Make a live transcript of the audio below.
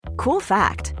Cool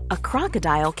fact, a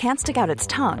crocodile can't stick out its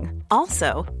tongue.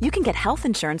 Also, you can get health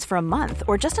insurance for a month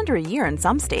or just under a year in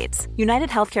some states. United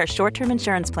Healthcare short-term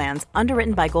insurance plans,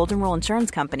 underwritten by Golden Rule Insurance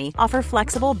Company, offer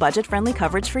flexible, budget-friendly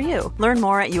coverage for you. Learn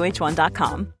more at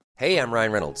uh1.com. Hey, I'm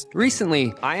Ryan Reynolds.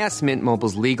 Recently, I asked Mint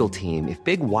Mobile's legal team if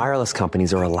big wireless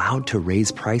companies are allowed to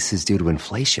raise prices due to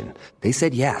inflation. They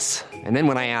said yes. And then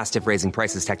when I asked if raising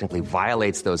prices technically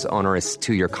violates those onerous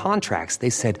two-year contracts, they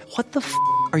said, "What the f***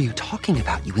 are you talking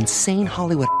about, you insane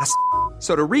Hollywood ass?"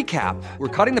 So to recap, we're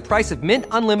cutting the price of Mint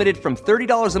Unlimited from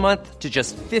 $30 a month to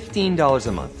just $15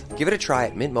 a month. Give it a try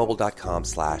at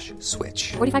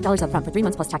mintmobile.com/switch. $45 up front for 3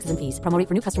 months plus taxes and fees. Promo rate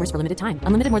for new customers for limited time.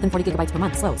 Unlimited more than 40 gigabytes per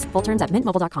month. Slows full terms at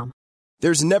mintmobile.com.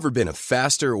 There's never been a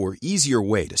faster or easier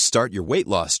way to start your weight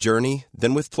loss journey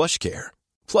than with PlushCare.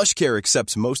 PlushCare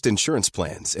accepts most insurance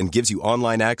plans and gives you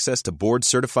online access to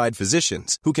board-certified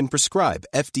physicians who can prescribe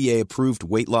FDA-approved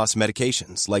weight loss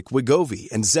medications like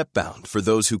Wegovy and Zepbound for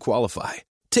those who qualify.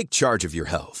 Take charge of your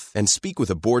health and speak with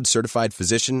a board-certified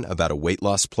physician about a weight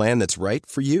loss plan that's right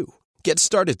for you. Get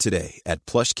started today at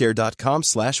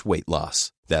plushcare.com/weight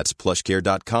loss. That's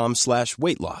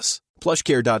plushcare.com/weight loss.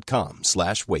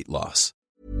 plushcare.com/weight loss.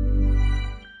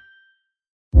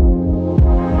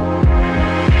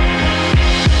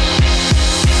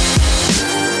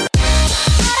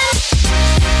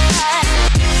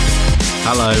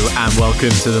 Hello and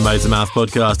welcome to the Motormouth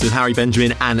podcast with Harry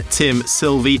Benjamin and Tim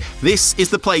Sylvie. This is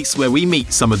the place where we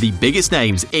meet some of the biggest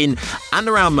names in and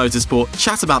around motorsport,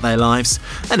 chat about their lives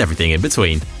and everything in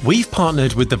between. We've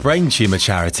partnered with the Brain Tumour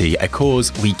Charity, a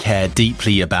cause we care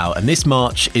deeply about, and this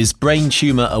March is Brain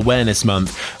Tumour Awareness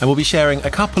Month, and we'll be sharing a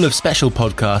couple of special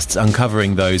podcasts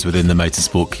uncovering those within the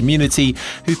motorsport community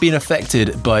who've been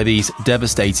affected by these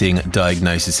devastating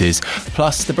diagnoses.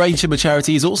 Plus, the Brain Tumour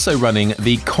Charity is also running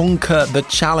the Conquer the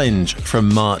Challenge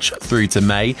from March through to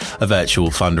May, a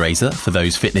virtual fundraiser for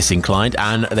those fitness inclined,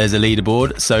 and there's a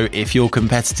leaderboard, so if you're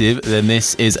competitive then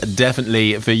this is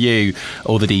definitely for you.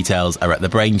 All the details are at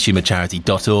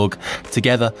thebraintumorcharity.org.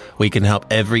 Together we can help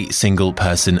every single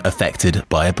person affected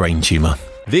by a brain tumour.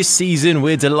 This season,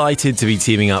 we're delighted to be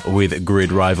teaming up with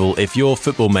Grid Rival. If your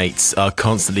football mates are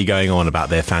constantly going on about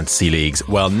their fantasy leagues,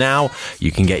 well, now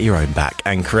you can get your own back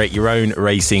and create your own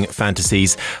racing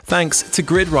fantasies thanks to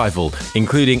Grid Rival,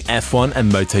 including F1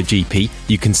 and MotoGP.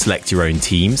 You can select your own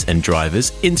teams and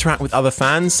drivers, interact with other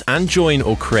fans, and join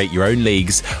or create your own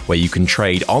leagues where you can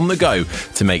trade on the go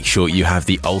to make sure you have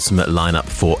the ultimate lineup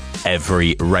for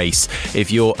every race.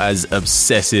 If you're as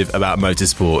obsessive about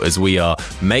motorsport as we are,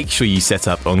 make sure you set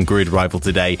up on Grid Rival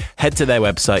today. Head to their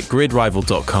website,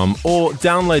 gridrival.com, or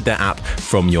download their app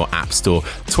from your app store.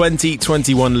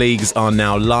 2021 leagues are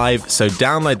now live, so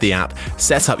download the app,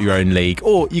 set up your own league,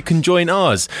 or you can join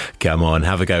ours. Come on,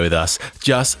 have a go with us.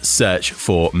 Just search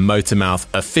for Motormouth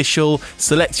Official,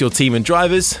 select your team and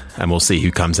drivers, and we'll see who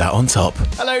comes out on top.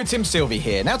 Hello, Tim Sylvie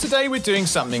here. Now today we're doing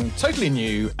something totally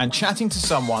new and chatting to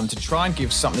someone to try and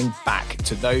give something back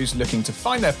to those looking to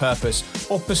find their purpose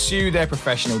or pursue their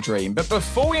professional dream. But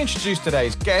before we introduce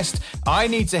today's guest, I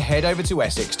need to head over to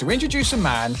Essex to introduce a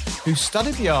man who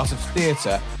studied the art of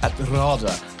theatre at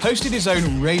RADA, hosted his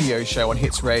own radio show on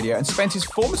Hits Radio, and spent his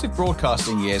formative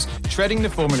broadcasting years treading the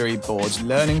Formula E boards,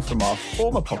 learning from our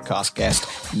former podcast guest,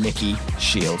 Nicky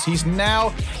Shields. He's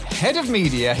now head of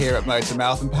media here at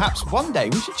Motormouth, and perhaps one day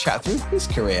we should chat through his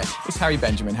career. It's Harry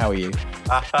Benjamin. How are you?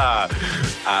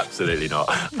 Absolutely not.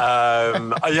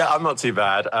 Yeah, I'm not too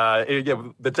bad.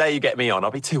 The day you get me on,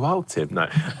 I'll be too old, Tim. No.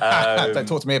 Don't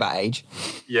talk to me about age.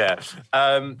 Yeah.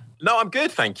 No, I'm good,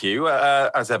 thank you.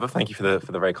 As ever, thank you for the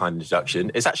very kind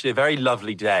introduction. It's actually a very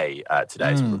lovely day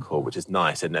today to record, which is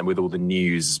nice. And with all the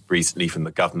news recently from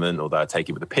the government, although I take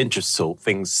it with a pinch of salt,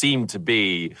 things seem to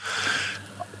be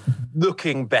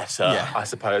looking better, I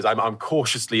suppose. I'm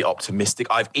cautiously optimistic.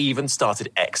 I've even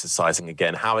started exercising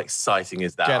again. How exciting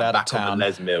is that? Get out I'm of town. on the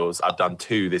Les Mills. I've done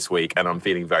 2 this week, and I'm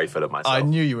feeling very full of myself. I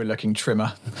knew you were looking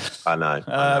trimmer. I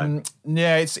know.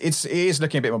 Yeah, it is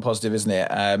looking a bit more positive, isn't it?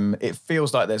 It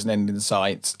feels like there's an end in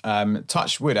sight.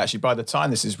 Touch wood, actually, by the time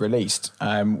this is released,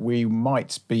 we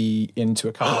might be into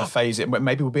a couple of phases.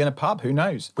 Maybe we'll be in a pub. Who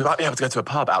knows? We might be able to go to a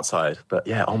pub outside, but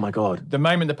yeah, oh my God. The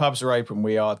moment the pubs are open,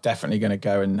 we are definitely going to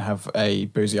go and have a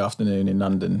boozy afternoon in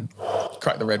London.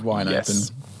 Crack the red wine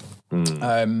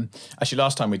open. Actually,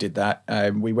 last time we did that,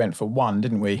 we went for one,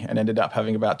 didn't we? And ended up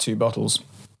having about 2 bottles.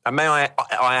 And may I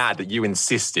add that you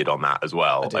insisted on that as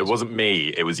well. It wasn't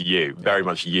me, it was you. Very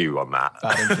much you on that.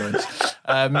 Bad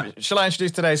influence. Shall I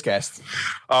introduce today's guest?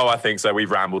 Oh, I think so.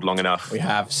 We've rambled long enough. We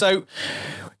have. So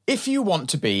If you want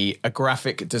to be a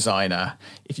graphic designer,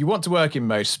 if you want to work in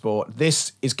motorsport,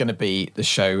 this is going to be the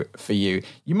show for you.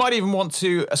 You might even want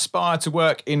to aspire to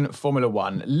work in Formula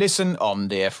One. Listen on,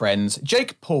 dear friends.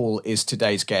 Jake Paul is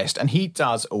today's guest, and he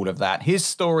does all of that. His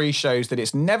story shows that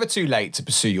it's never too late to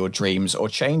pursue your dreams or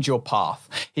change your path.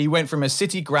 He went from a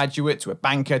city graduate to a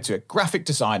banker to a graphic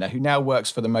designer who now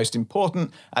works for the most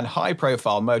important and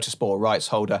high-profile motorsport rights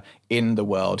holder in the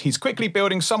world. He's quickly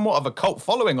building somewhat of a cult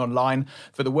following online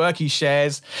for the work he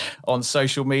shares on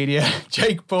social media.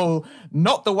 Jake Paul,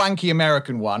 not the wanky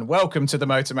American one. Welcome to the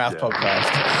Motormouth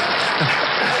podcast.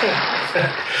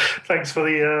 Thanks for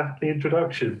the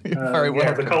introduction. Very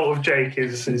welcome. The cult of Jake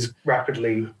is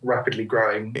rapidly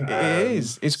growing. It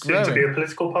is. It's growing. Soon to be a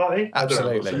political party.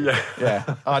 Absolutely.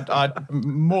 Yeah. I'd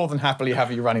more than happily have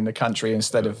you running the country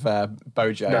instead of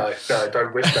Bojo. No,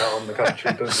 don't wish that on the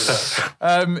country. Don't do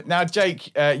that. Now,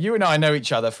 Jake, you and I know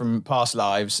each other from past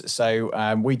lives.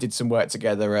 So we did some work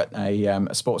together at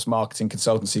a sports marketing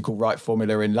consultancy called Right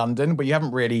Formula in London, but you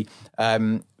haven't really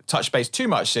touched base too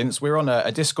much since. We're on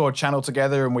a Discord channel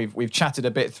together, and we've chatted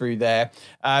a bit through there.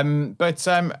 But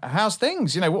how's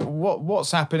things? You know,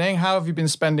 what's happening? How have you been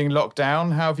spending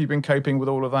lockdown? How have you been coping with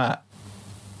all of that?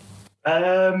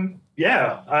 Hello.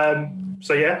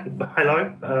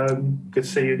 Good to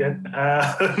see you again.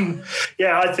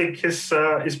 I think it's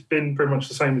been pretty much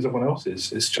the same as everyone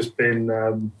else's. It's just been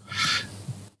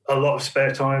a lot of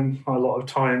spare time, a lot of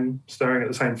time staring at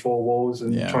the same four walls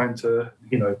and trying to,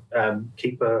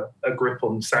 keep a grip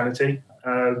on sanity.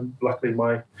 Luckily,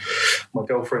 my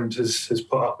girlfriend has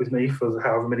put up with me for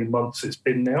however many months it's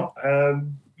been now.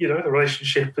 The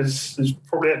relationship has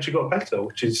probably actually got better,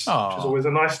 which is always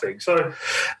a nice thing. So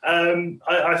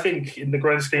I think in the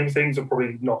grand scheme of things, I've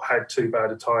probably not had too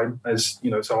bad a time as,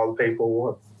 some other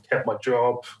people. I've kept my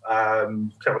job,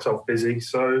 kept myself busy.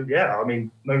 So,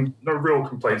 no real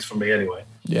complaints from me anyway.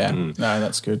 Yeah, no,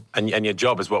 that's good. And your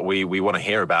job is what we want to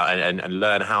hear about and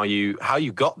learn how you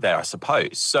got there, I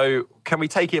suppose. So can we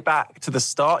take it back to the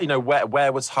start?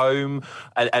 Where was home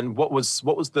and what was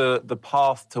the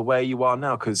path to where you are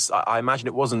now? Because I imagine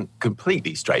it wasn't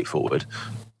completely straightforward.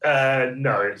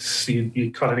 No, it's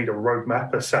you kind of need a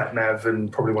roadmap, a sat nav,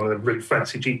 and probably one of the really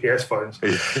fancy GPS phones.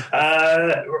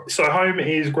 So home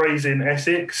is Grays in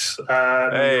Essex.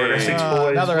 You're an Essex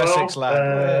boy, another as well. Essex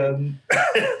lad.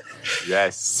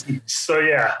 Yes. So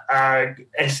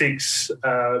Essex,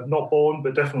 not born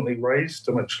but definitely raised.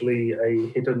 I'm actually a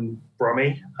hidden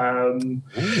Brummie. And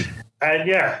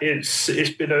it's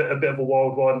been a bit of a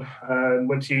wild one.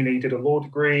 Went to uni, did a law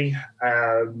degree.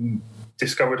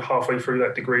 Discovered halfway through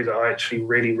that degree that I actually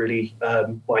really, really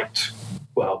liked.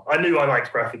 Well, I knew I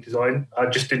liked graphic design. I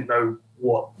just didn't know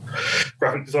what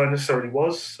graphic design necessarily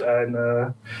was. And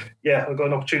I got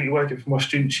an opportunity working for my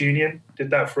students' union. Did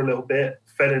that for a little bit.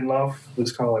 Fell in love.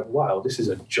 Was kind of like, wow, this is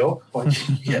a job. Like,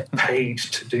 you get paid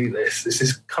to do this. This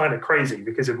is kind of crazy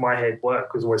because in my head,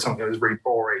 work was always something that was really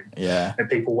boring. Yeah. And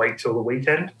people wait till the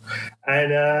weekend.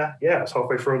 And I was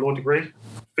halfway through a law degree.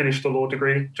 Finished the law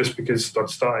degree just because I'd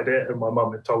started it, and my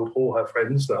mum had told all her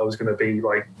friends that I was going to be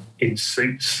like in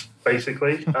suits,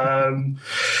 basically. Didn't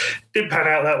pan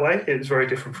out that way. It was very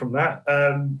different from that.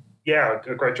 I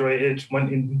graduated,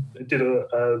 went in, did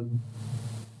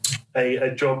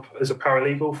a job as a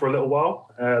paralegal for a little while.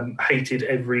 Hated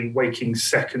every waking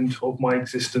second of my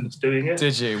existence doing it.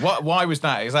 Did you? Why was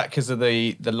that? Is that because of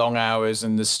the long hours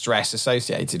and the stress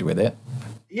associated with it?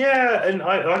 Yeah, and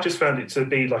I just found it to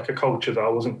be like a culture that I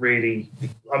wasn't really.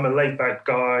 I'm a laid back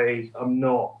guy. I'm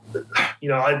not,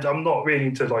 I'm not really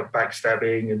into like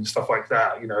backstabbing and stuff like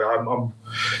that. I'm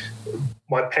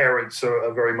my parents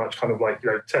are very much kind of like,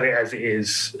 tell it as it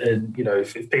is. And,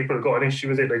 if people have got an issue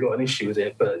with it, they got an issue with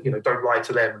it. But, don't lie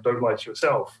to them and don't lie to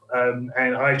yourself. And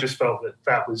I just felt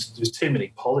that was just too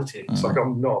many politics. Mm. Like,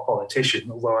 I'm not a politician,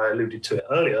 although I alluded to it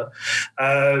earlier.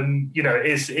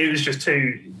 It was just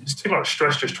too much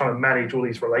stress just trying to manage all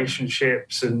these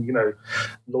relationships and,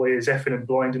 lawyers effing and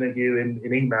blinding at you in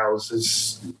emails.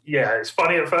 It's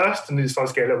funny at first and it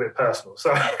starts getting a little bit personal.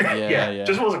 So,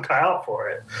 just wasn't cut out for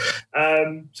it.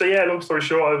 Long story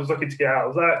short, I was looking to get out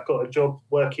of that, got a job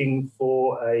working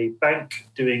for a bank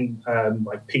doing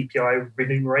like PPI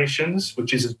remunerations,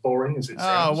 which is as boring as it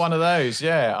sounds. Oh, one of those,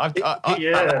 yeah.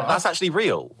 That's actually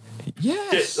real.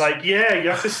 Yes. You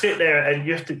have to sit there and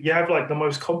you have like the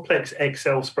most complex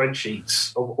Excel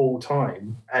spreadsheets of all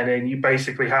time, and then you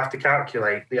basically have to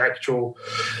calculate the actual.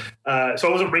 So I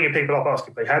wasn't bringing people up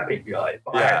asking if they had PPI,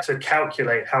 but I had to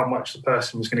calculate how much the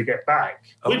person was going to get back.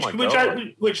 Which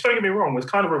don't get me wrong, was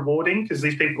kind of rewarding because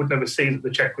these people would never see that the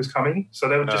check was coming, so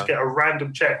they would just get a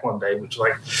random check one day, which was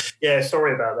like,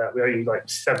 sorry about that, we owe you like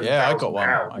 £7,000. Yeah, I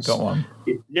got one.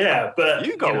 Yeah, but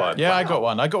you got one. Yeah, wow.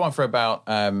 I got one for about.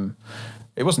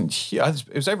 It wasn't. It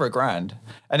was over $1,000,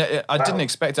 and I didn't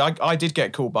expect it. I did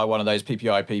get called by one of those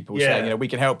PPI people saying, we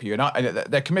can help you, and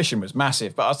their commission was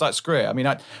massive. But I was like, screw it. I mean,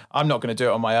 I'm not going to do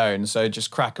it on my own, so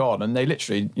just crack on. And they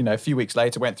literally, a few weeks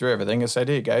later, went through everything and said,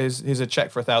 here you go, here's a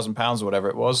check for £1,000 or whatever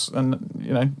it was,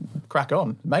 and crack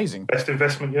on. Amazing. Best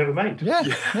investment you ever made. Yeah,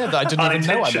 that I didn't even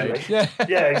know I made.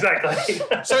 Yeah, exactly.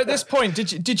 So at this point,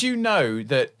 did you know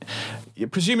that?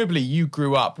 Presumably, you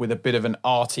grew up with a bit of an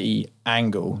arty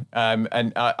angle,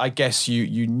 and I guess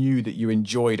you knew that you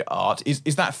enjoyed art.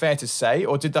 Is that fair to say,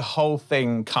 or did the whole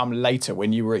thing come later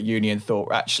when you were at uni and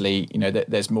thought, actually,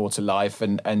 there's more to life,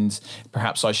 and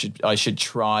perhaps I should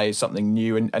try something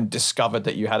new, and discovered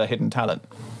that you had a hidden talent?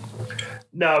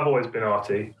 No, I've always been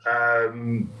arty.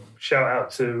 Shout out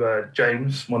to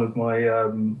James, one of my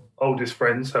oldest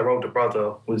friends. Her older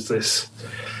brother was this.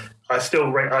 I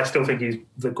still think he's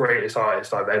the greatest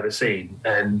artist I've ever seen,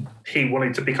 and he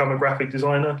wanted to become a graphic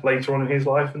designer later on in his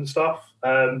life and stuff.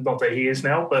 Not that he is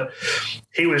now, but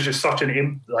he was just such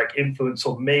an influence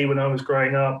on me when I was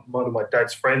growing up. One of my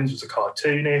dad's friends was a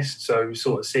cartoonist, so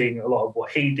sort of seeing a lot of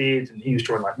what he did, and he was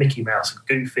drawing like Mickey Mouse and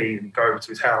Goofy, and he'd go over to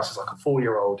his house as like a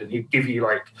 4-year-old, and he'd give you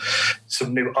like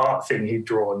some new art thing he'd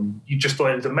drawn. You just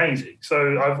thought it was amazing.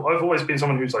 So I've always been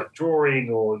someone who's like drawing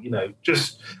or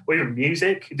or even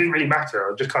music. It didn't really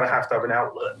matter. I just kind of have to have an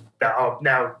outlet.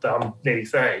 Now that I'm nearly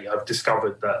 30, I've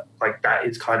discovered that like that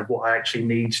is kind of what I actually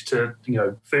need to,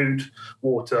 food,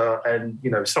 water, and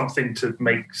something to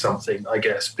make something, I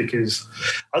guess, because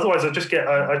otherwise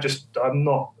I'm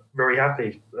not very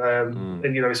happy. And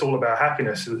it's all about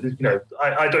happiness.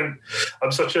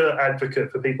 I'm such an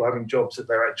advocate for people having jobs that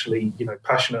they're actually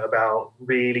passionate about,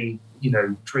 really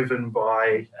driven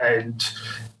by, and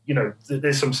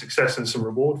there's some success and some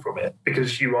reward from it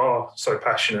because you are so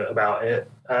passionate about it.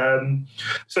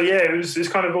 It's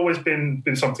kind of always been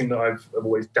something that I've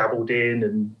always dabbled in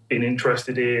and been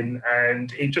interested in,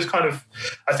 and it just kind of,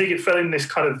 I think it fell in this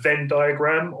kind of Venn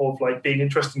diagram of like being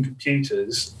interested in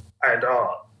computers and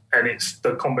art. And it's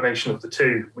the combination of the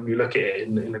two when you look at it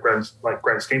in the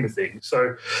grand scheme of things.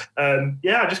 So, I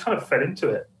just kind of fell into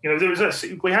it.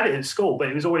 We had it at school, but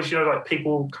it was always, like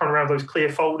people coming around those clear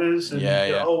folders. And,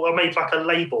 I made like a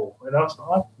label. And I was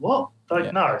like, what?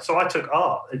 No. So I took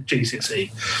art at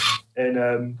GCSE. And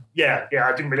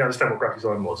I didn't really understand what graphic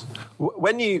design was.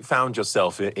 When you found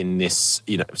yourself in this,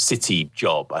 city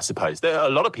job, I suppose there are a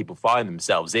lot of people find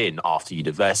themselves in after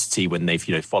university when they've,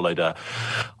 followed a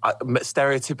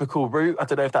stereotypical route. I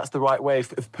don't know if that's the right way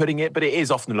of putting it, but it is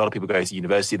often a lot of people go to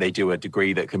university, they do a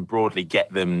degree that can broadly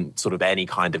get them sort of any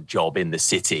kind of job in the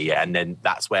city, and then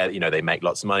that's where they make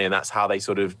lots of money, and that's how they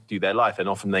sort of do their life, and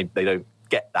often they don't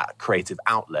get that creative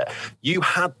outlet. You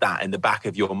had that in the back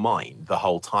of your mind the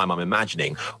whole time, I'm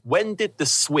imagining. When did the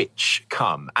switch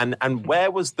come, and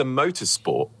where was the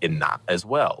motorsport in that as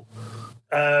well?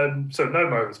 So no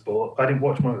motorsport. I didn't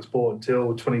watch motorsport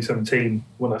until 2017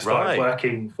 when I started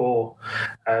working for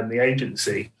the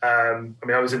agency. I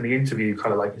was in the interview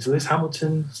kind of like, is Lewis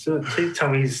Hamilton still? Please tell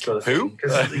me he's still a thing. Who?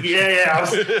 I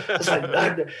was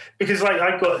like, because like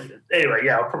I got, anyway,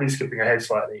 I'm probably skipping ahead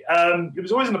slightly. It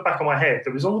was always in the back of my head.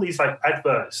 There was all these like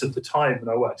adverts at the time when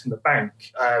I worked in the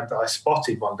bank that I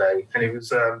spotted one day, and it was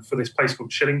for this place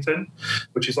called Shillington,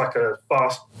 which is like a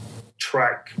fast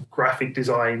track graphic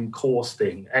design course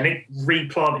thing, and it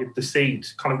replanted the seed,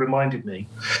 kind of reminded me.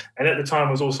 And at the time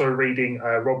I was also reading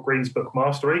Rob Greene's book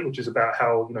Mastery, which is about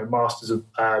how masters of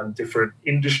different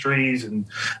industries and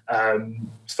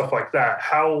stuff like that,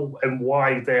 how and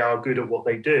why they are good at what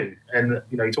they do. And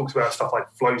he talks about stuff like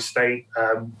flow state,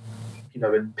 and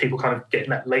people kind of getting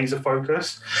that laser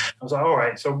focus. I was like, all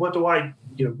right, so what do I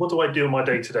do in my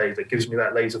day-to-day that gives me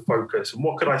that laser focus? And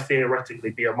what could I theoretically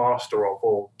be a master of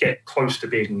or get close to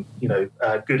being,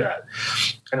 good at?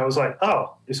 And I was like,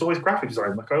 oh, it's always graphic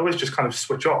design. Like I always just kind of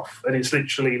switch off. And it's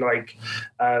literally like,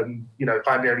 I'm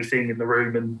the only thing in the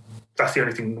room, and that's the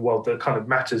only thing in the world that kind of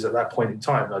matters at that point in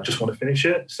time. And I just want to finish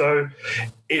it. So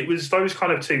it was those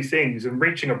kind of two things, and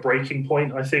reaching a breaking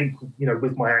point, I think,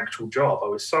 with my actual job. I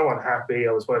was so unhappy.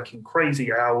 I was working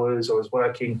crazy hours. I was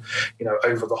working,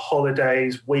 over the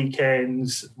holidays,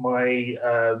 weekends. My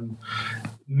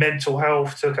mental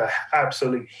health took an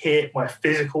absolute hit. My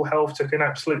physical health took an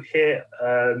absolute hit.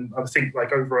 I think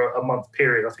like over a month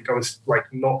period, I think I was like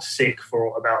not sick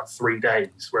for about 3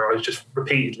 days, where I was just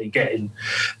repeatedly getting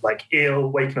like ill,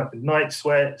 waking up in night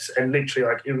sweats, and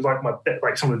literally like it was like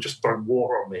like someone had just thrown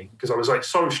water on me, because I was like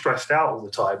so stressed out all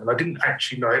the time, and I didn't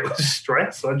actually know it was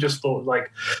stress. I just thought like,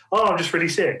 oh, I'm just really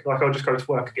sick, like I'll just go to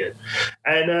work again.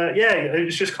 And it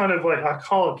was just kind of like, I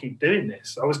can't keep doing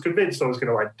this. I was convinced I was going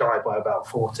to like die by about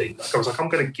 40. Like I was like, I'm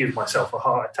going to give myself a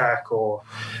heart attack, or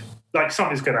like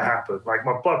something's going to happen. Like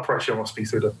my blood pressure must be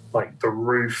through the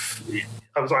roof.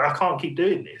 I was like, I can't keep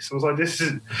doing this. I was like,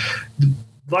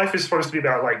 life is supposed to be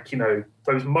about like, you know,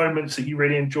 those moments that you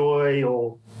really enjoy,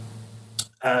 or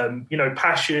you know,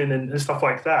 passion and stuff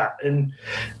like that. And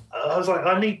I was like,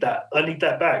 I need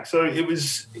that back. So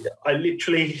I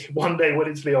literally one day went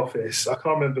into the office. I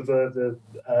can't remember the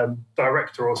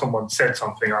director or someone said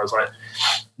something. I was like,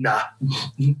 nah,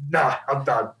 I'm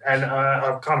done. And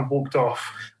I've kind of walked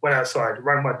off, went outside,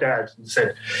 rang my dad and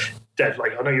said, Dad,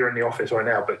 like, I know you're in the office right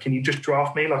now, but can you just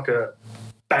draft me like a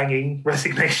banging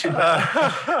resignation?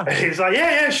 And he's like,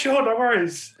 yeah, sure, no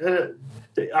worries.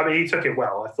 I mean, he took it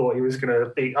well. I thought he was going to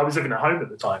be... I was living at home at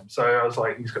the time, so I was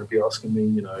like, he's going to be asking me,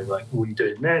 you know, like, what are you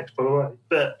doing next? Blah, blah, blah.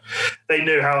 But they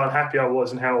knew how unhappy I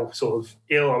was and how sort of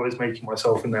ill I was making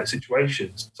myself in that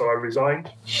situation. So I resigned.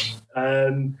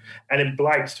 And it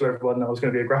blagged to everyone that I was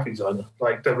going to be a graphic designer.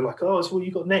 Like, they were like, oh, so what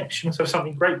you got next? You must have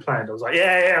something great planned. I was like,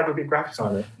 yeah, I'm going to be a graphic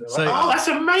designer. So, like, oh, that's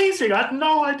amazing. I had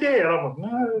no idea. And I'm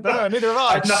like, no, neither have I.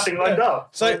 I had nothing lined up.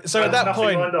 So at that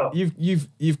point,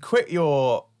 you've quit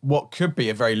your... what could be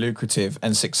a very lucrative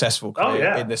and successful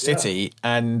career in the city,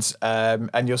 and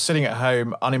you're sitting at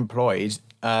home unemployed,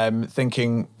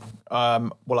 thinking,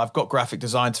 well, I've got graphic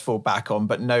design to fall back on,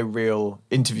 but no real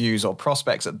interviews or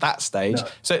prospects at that stage.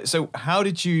 No. So how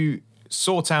did you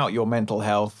sort out your mental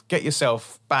health, get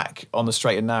yourself back on the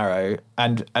straight and narrow,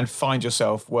 and find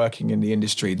yourself working in the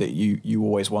industry that you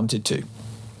always wanted to?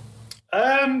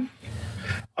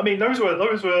 I mean, those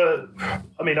were.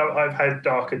 I mean, I've had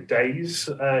darker days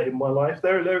in my life.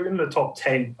 They're in the top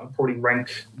 10. I'd probably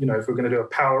rank. You know, if we're going to do a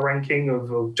power ranking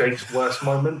of Jake's worst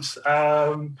moments.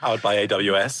 Powered by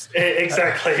AWS.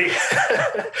 Exactly.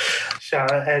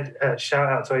 Shout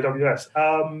out to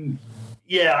AWS.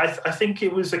 Yeah, I think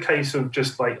it was a case of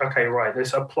just like, okay, right,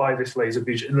 let's apply this laser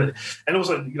vision. And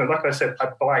also, you know, like I said, I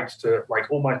blagged to like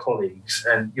all my colleagues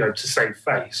and, you know, to save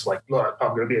face, like, look, I'm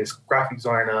going to be a graphic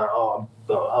designer. I'm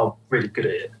really good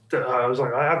at it. I was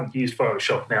like, I haven't used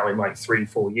Photoshop now in like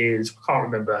 3-4 years. I can't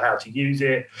remember how to use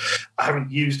it. I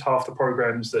haven't used half the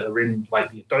programs that are in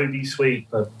like the Adobe suite,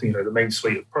 you know, the main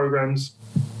suite of programs.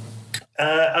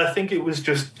 I think it was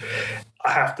just,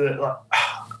 I have to, like,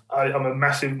 I'm a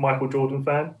massive Michael Jordan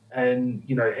fan, and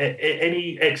you know,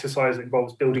 any exercise that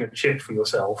involves building a chip for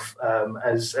yourself,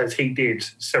 as he did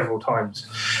several times,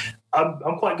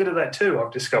 I'm quite good at that too,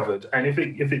 I've discovered. And if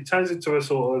it turns into a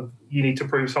sort of, you need to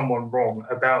prove someone wrong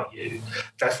about you,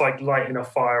 that's like lighting a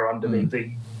fire underneath it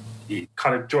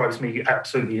kind of drives me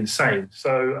absolutely insane.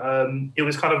 So it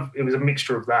was a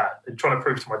mixture of that, and trying to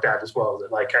prove to my dad as well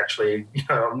that, like, actually, you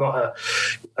know, I'm not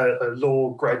a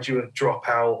law graduate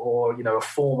dropout or, you know, a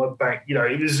former bank. You know,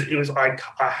 it was I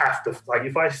have to, like,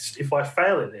 if I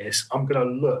fail in this, I'm going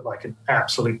to look like an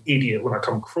absolute idiot when I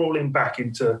come crawling back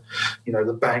into, you know,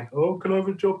 the bank. Oh, can I have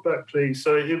a job back, please?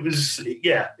 So it was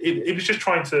just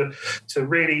trying to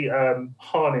really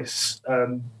harness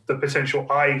the potential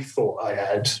I thought I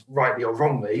had, rightly or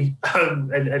wrongly,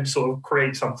 and sort of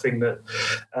create something that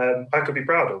I could be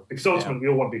proud of. Because ultimately, we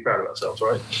all want to be proud of ourselves,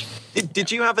 right?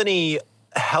 Did you have any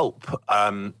help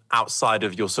outside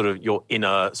of your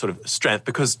inner sort of strength?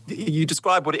 Because you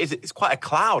describe what it is. It's quite a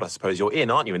cloud, I suppose, you're in,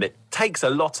 aren't you? And it takes a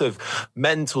lot of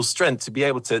mental strength to be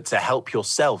able to help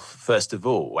yourself, first of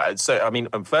all. So, I mean,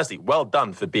 firstly, well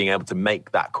done for being able to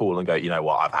make that call and go, you know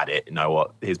what, I've had it. You know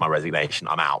what, here's my resignation,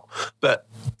 I'm out. But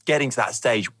getting to that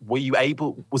stage,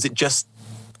 was it just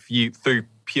for you through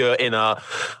pure inner,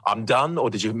 I'm done? Or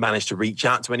did you manage to reach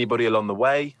out to anybody along the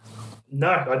way? No,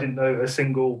 I didn't know a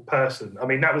single person. I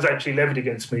mean, that was actually levied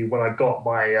against me when I got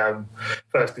my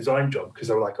first design job, because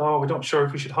they were like, "Oh, we're not sure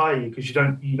if we should hire you because you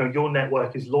don't, you know, your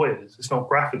network is lawyers. It's not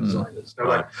graphic designers." They're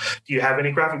like, "Do you have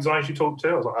any graphic designers you talk to?"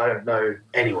 I was like, "I don't know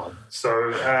anyone." So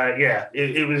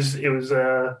it was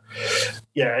an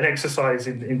exercise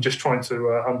in just trying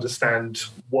to understand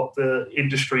what the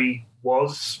industry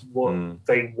was, what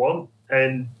they want,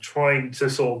 and trying to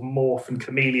sort of morph and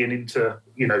chameleon into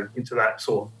into that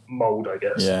sort of mold, I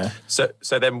guess. Yeah.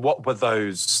 So then what were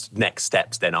those next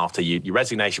steps then after your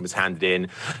resignation was handed in?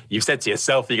 You've said to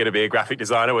yourself you're going to be a graphic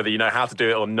designer, whether you know how to do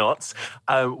it or not.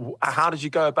 How did you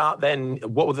go about then?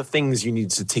 What were the things you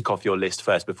needed to tick off your list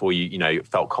first before you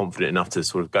felt confident enough to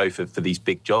sort of go for these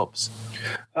big jobs?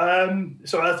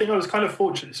 So I think I was kind of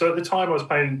fortunate. So at the time I was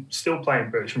still playing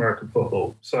British American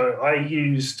football. So I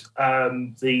used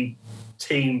the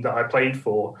team that I played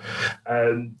for.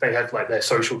 They had like their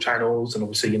social channels, and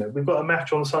obviously, we've got a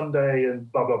match on Sunday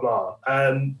and blah, blah, blah.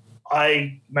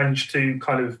 I managed to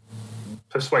kind of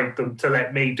persuade them to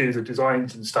let me do the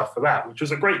designs and stuff for that, which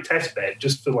was a great test bed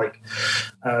just for like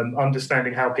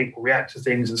understanding how people react to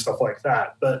things and stuff like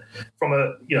that. But from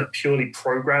a purely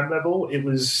program level, it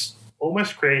was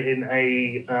almost creating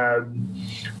a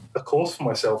course for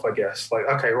myself, I guess. Like,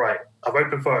 okay, right, I've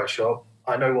opened Photoshop.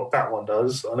 I know what that one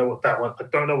does. I know what that one. I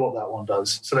don't know what that one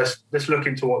does. So let's look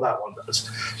into what that one does.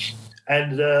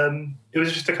 And it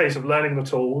was just a case of learning the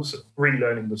tools,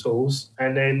 relearning the tools,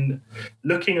 and then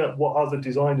looking at what other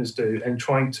designers do and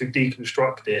trying to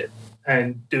deconstruct it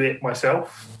and do it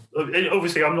myself.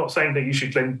 Obviously, I'm not saying that you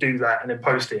should then do that and then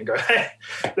post it and go, hey,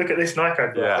 look at this Nike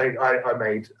advert I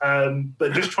made.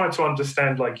 But just trying to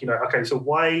understand, okay, so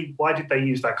why did they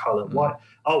use that color? Why?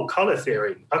 Oh, color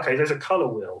theory. Okay, there's a color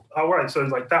wheel. All right, so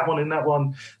it's like that one and that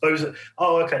one. Those.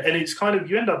 Okay, and it's kind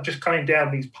of, you end up just going down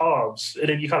these paths, and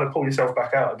then you kind of pull yourself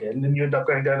back out again, and you end up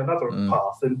going down another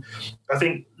path. And I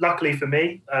think, luckily for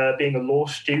me, being a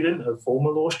former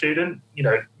law student,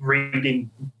 reading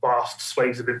vast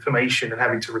swathes of information and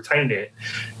having to retain it,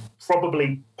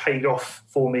 probably paid off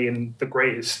for me in the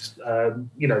greatest,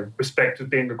 respect of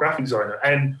being a graphic designer.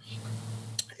 And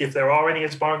if there are any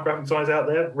aspiring graphic designers out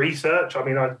there, research. I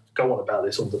mean, I go on about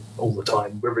this all the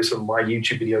time, whether it's on my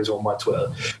YouTube videos or on my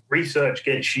Twitter. Research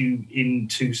gets you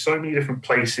into so many different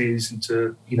places,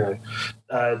 into the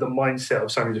mindset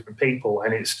of so many different people,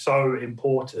 and it's so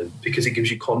important because it gives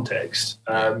you context,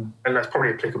 and that's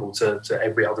probably applicable to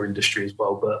every other industry as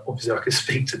well. But obviously, I can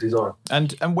speak to design.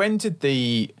 And when did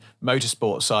the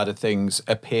motorsport side of things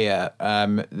appear?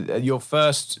 Your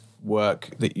first work,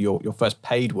 that your first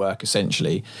paid work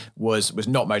essentially was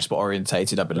not motorsport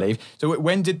orientated, I believe. So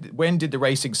when did the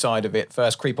racing side of it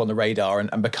first creep on the radar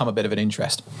and become a bit of an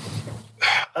interest?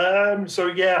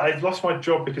 I lost my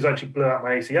job because I actually blew out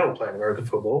my ACL playing American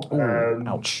football.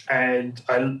 Ouch. And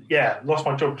I lost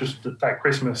my job just that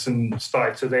Christmas and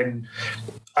started to then,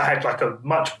 I had like a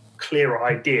much clearer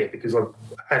idea because I've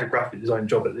had a graphic design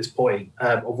job at this point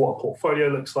of what a portfolio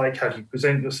looks like, how do you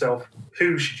present yourself,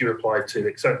 who should you apply to,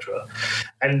 etc.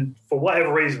 And for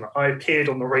whatever reason, I appeared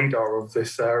on the radar of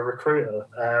this recruiter.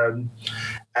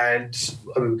 And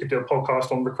we could do a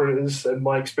podcast on recruiters and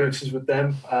my experiences with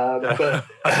them. But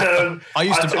I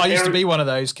used to be one of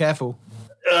those. Careful.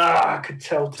 I could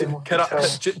tell, Tim.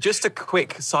 Just a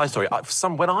quick side story.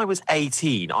 When I was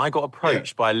 18, I got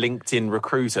approached by a LinkedIn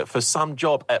recruiter for some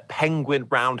job at Penguin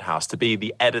Roundhouse to be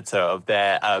the editor of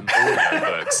their audio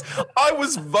books. I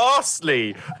was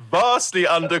vastly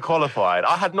underqualified.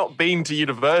 I had not been to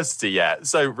university yet.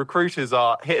 So recruiters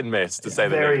are hit and miss, to say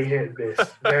the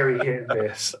least. Very hit and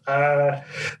miss.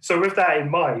 So with that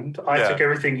in mind, I took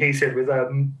everything he said with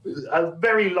a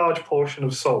very large portion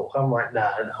of salt. I'm like,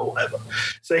 nah, whatever.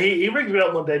 So he rings me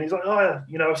up one day and he's like,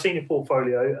 I've seen your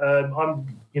portfolio.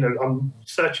 I'm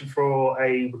searching for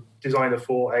a designer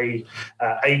for a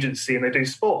agency and they do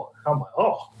sport. I'm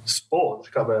like, sport.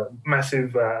 Like, I'm a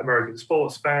massive American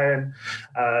sports fan,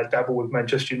 dabble with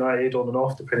Manchester United on and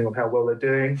off, depending on how well they're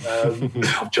doing.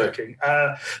 I'm joking.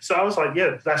 So I was like,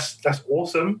 yeah, that's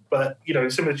awesome. But,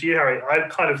 similar to you, Harry, I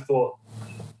kind of thought,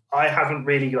 I haven't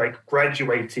really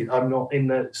graduated. I'm not in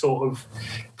the sort of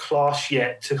class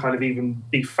yet to kind of even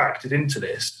be factored into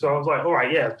this. So I was like, all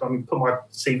right, yeah, I mean, put my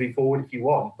CV forward if you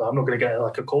want, but I'm not going to get a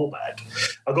callback.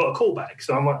 I got a callback.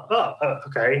 So I'm like,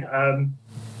 okay.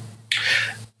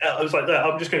 I was like,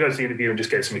 I'm just going to go to the interview and just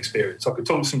get some experience. I could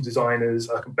talk to some designers.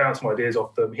 I can bounce my ideas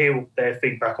off them, hear their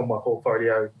feedback on my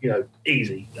portfolio,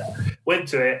 easy. Went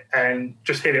to it and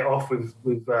just hit it off with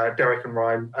Derek and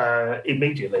Ryan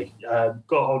immediately.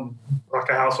 Got on like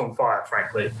a house on fire,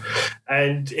 frankly.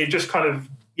 And it just kind of,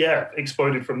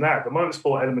 exploded from that. The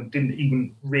motorsport element didn't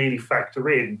even really factor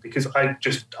in because I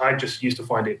just used to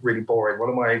find it really boring. One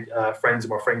of my friends in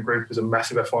my friend group is a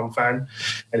massive F1 fan,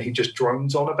 and he just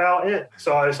drones on about it.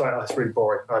 So I was like, that's really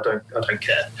boring. I don't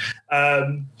care.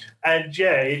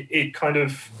 It kind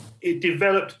of it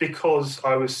developed because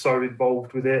I was so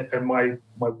involved with it, and my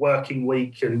working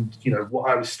week, and what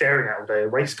I was staring at all day are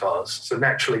race cars. So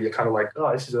naturally, you're kind of like,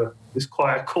 oh, this is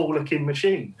quite a cool looking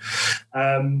machine.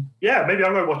 Maybe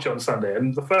I'll go watch it on Sunday.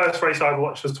 And the first race I ever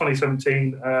watched was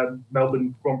 2017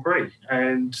 Melbourne Grand Prix,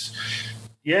 and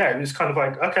it was kind of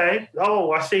like, okay,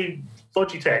 I see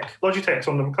Logitech's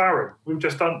on the McLaren. We've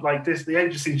just done like this. The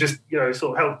agency just, sort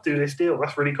of helped do this deal.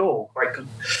 That's really cool.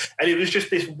 And it was just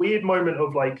this weird moment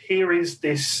of like, here is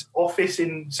this office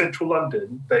in central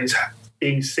London that is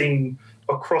being seen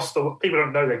across the. People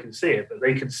don't know they can see it, but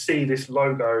they can see this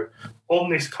logo on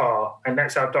this car, and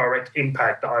that's our direct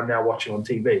impact that I'm now watching on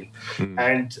TV.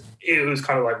 And it was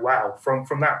kind of like, wow.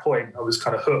 From that point, I was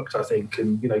kind of hooked, I think.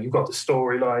 And you've got the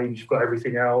storylines, you've got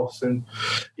everything else, and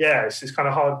it's kind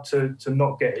of hard to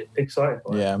not get excited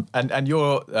by it. And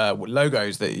your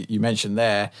logos that you mentioned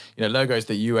there, logos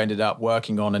that you ended up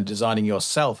working on and designing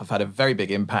yourself, have had a very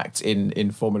big impact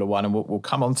in Formula One, and we'll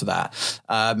come on to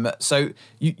that. So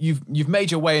you've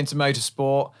made your way into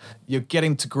motorsport. You're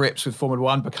getting to grips with Formula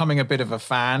One, becoming a bit of a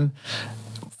fan.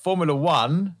 Formula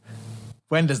One,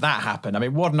 when does that happen? I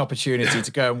mean, what an opportunity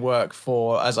to go and work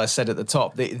for, as I said at the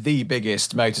top, the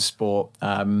biggest motorsport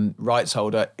rights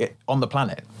holder on the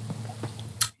planet.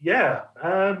 Yeah.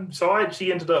 So I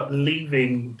actually ended up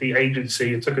leaving the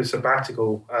agency and took a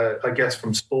sabbatical, I guess,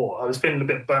 from sport. I was feeling a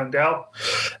bit burned out.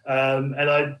 And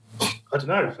I don't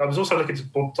know. I was also looking to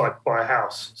buy a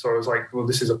house. So I was like, well,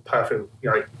 this is a perfect,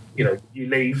 you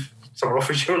leave, someone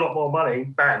offers you a lot more money,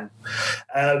 bang.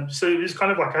 So it was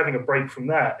kind of like having a break from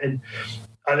that. And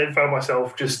I then found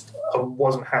myself I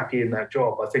wasn't happy in that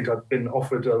job. I think I'd been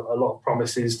offered a lot of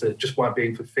promises that just weren't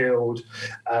being fulfilled.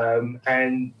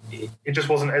 And it just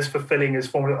wasn't as fulfilling as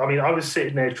Formula. I mean, I was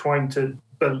sitting there trying to,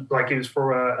 but like it was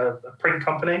for a print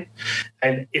company.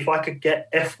 And if I could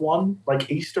get F1 like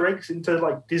Easter eggs into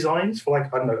like designs for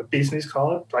like, I don't know, a business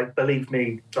card, like believe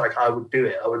me, like I would do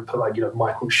it. I would put like,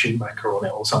 Michael Schumacher on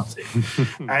it or something.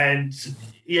 And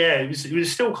it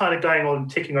was still kind of going on,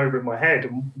 ticking over in my head.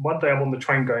 And one day I'm on the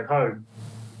train going home,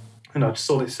 and I just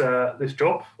saw this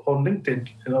job on LinkedIn,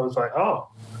 and I was like, oh,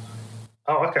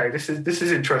 okay, this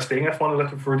is interesting. F1 are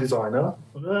looking for a designer.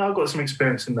 I've got some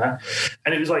experience in that.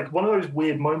 And it was like one of those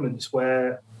weird moments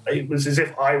where it was as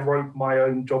if I wrote my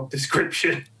own job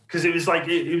description, because it was like,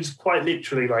 it was quite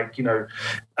literally like,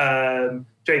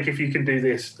 Jake, if you can do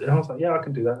this. And I was like, yeah, I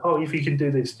can do that. Oh, if you can do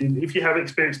this, if you have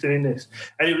experience doing this.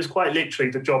 And it was quite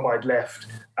literally the job I'd left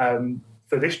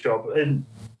for this job. And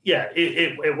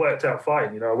it worked out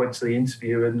fine. I went to the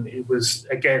interview, and it was,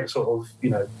 again, sort of,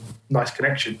 nice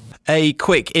connection. A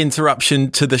quick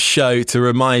interruption to the show to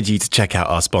remind you to check out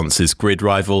our sponsors, Grid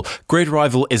Rival. Grid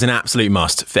Rival is an absolute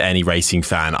must for any racing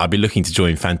fan. I've been looking to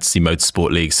join fantasy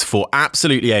motorsport leagues for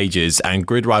absolutely ages, and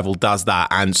Grid Rival does that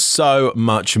and so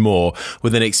much more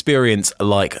with an experience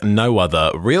like no other.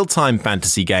 Real-time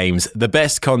fantasy games, the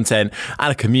best content,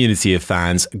 and a community of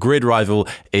fans. Grid Rival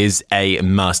is a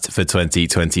must for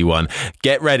 2021.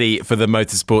 Get ready for the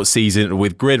motorsport season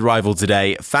with Grid Rival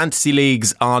today. Fantasy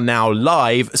leagues are now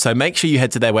live, so make sure you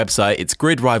head to their website. It's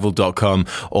gridrival.com,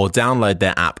 or download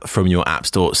their app from your app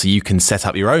store so you can set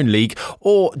up your own league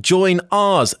or join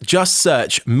ours. Just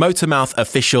search Motormouth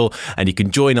Official and you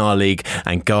can join our league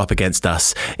and go up against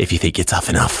us if you think you're tough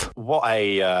enough. What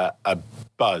a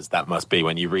buzz that must be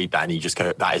when you read that and you just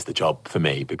go, that is the job for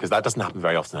me, because that doesn't happen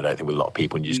very often, I don't think, with a lot of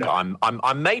people, and you just go,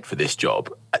 I'm made for this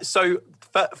job. So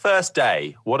first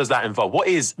day, what does that involve? What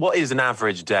is an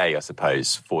average day, I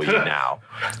suppose, for you now?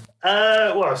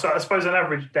 So I suppose an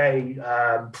average day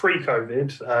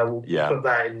pre-COVID, we'll put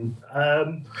that in.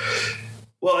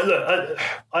 Well, look,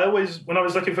 I always, when I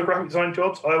was looking for graphic design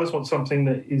jobs, I always want something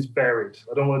that is varied.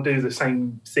 I don't want to do the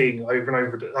same thing over and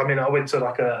over. I mean, I went to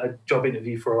like a job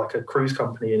interview for like a cruise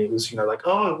company, and it was, like,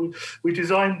 oh, we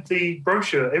designed the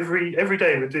brochure every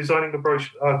day. We're designing the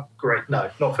brochure. Oh, great.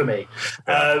 No, not for me.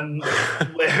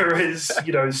 Whereas,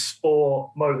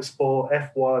 sport,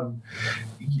 motorsport, F1,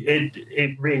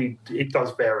 it really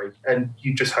does vary, and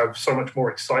you just have so much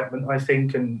more excitement, I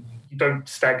think, and you don't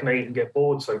stagnate and get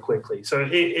bored so quickly. So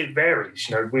it varies,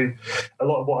 with a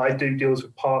lot of what I do deals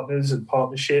with partners and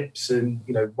partnerships. And,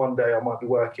 one day I might be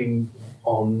working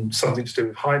on something to do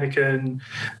with Heineken.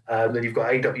 Then you've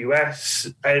got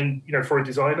AWS. And, for a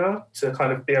designer to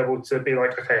kind of be able to be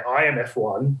like, okay, I am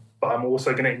F1, but I'm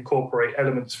also going to incorporate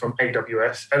elements from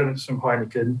AWS, elements from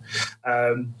Heineken.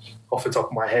 off the top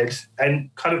of my head, and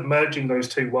kind of merging those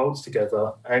two worlds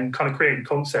together and kind of creating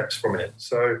concepts from it.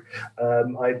 So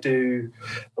I do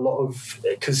a lot of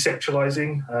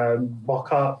conceptualizing,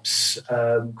 mock-ups,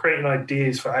 creating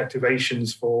ideas for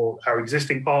activations for our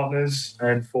existing partners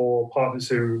and for partners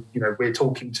who, we're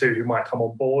talking to who might come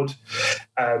on board.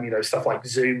 Stuff like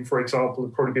Zoom, for example,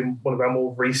 has probably been one of our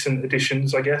more recent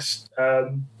additions, I guess.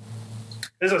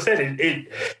 As I said,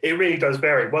 it really does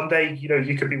vary. One day,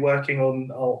 you could be working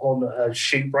on a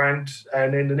shoe brand,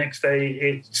 and then the next day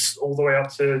it's all the way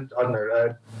up to, I don't know,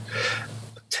 a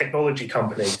technology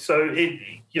company. So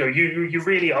you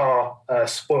really are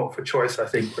spoilt for choice, I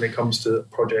think, when it comes to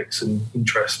projects and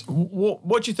interest.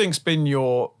 What do you think's been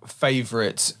your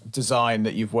favourite design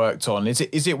that you've worked on? Is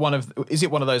it one of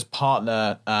those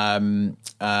partner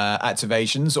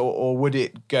activations, or would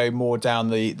it go more down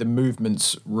the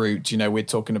movements route? We're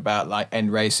talking about like end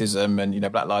racism and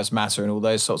Black Lives Matter and all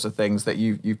those sorts of things that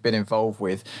you've been involved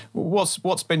with.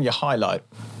 What's been your highlight?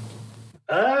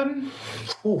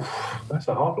 That's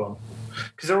a hard one,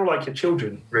 because they're all like your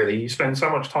children, really. You spend so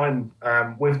much time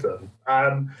with them.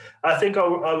 I think I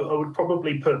would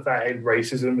probably put that in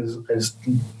racism as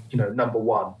number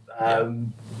one.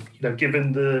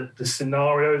 Given the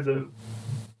scenario that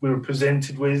we were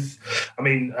presented with,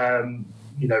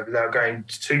 without going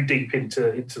too deep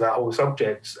into that whole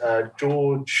subject,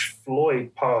 George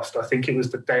Floyd passed, I think it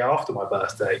was the day after my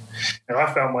birthday. And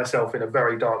I found myself in a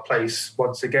very dark place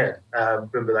once again.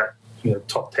 Remember that,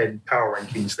 top 10 power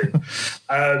rankings thing.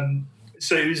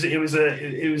 So it was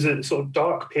a sort of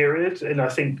dark period. And I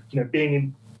think,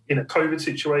 being in a COVID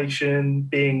situation,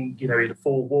 being, in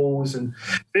four walls and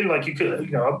feeling like you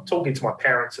could, I'm talking to my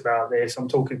parents about this, I'm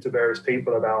talking to various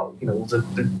people about,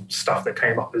 the stuff that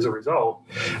came up as a result.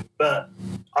 But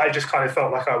I just kind of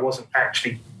felt like I wasn't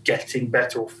actually getting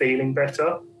better or feeling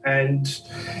better. And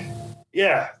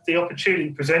the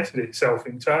opportunity presented itself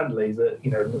internally that,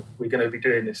 we're going to be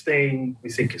doing this thing, we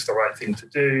think it's the right thing to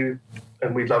do,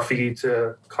 and we'd love for you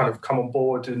to kind of come on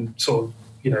board and sort of,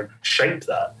 shape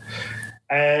that.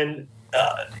 And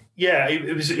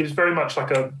it was very much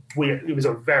like it was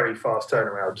a very fast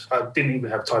turnaround. I didn't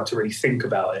even have time to really think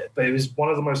about it, but it was one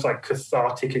of the most like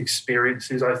cathartic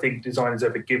experiences I think design has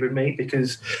ever given me,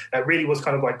 because it really was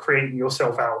kind of like creating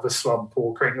yourself out of a slump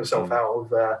or creating yourself out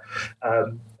of a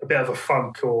bit of a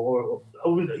funk, or I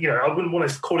wouldn't want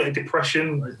to call it a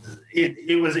depression.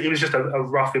 It was just a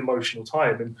rough emotional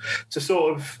time, and to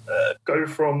sort of go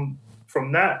from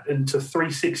that into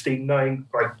 360, knowing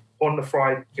like on the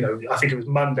Friday, I think it was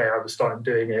Monday I was starting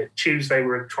doing it. Tuesday we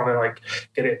were trying to like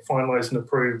get it finalised and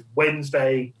approved.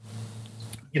 Wednesday,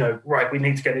 right, we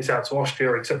need to get this out to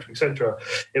Austria, etc., etc.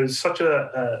 It was such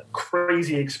a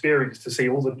crazy experience to see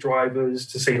all the drivers,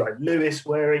 to see like Lewis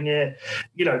wearing it.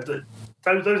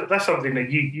 That's something that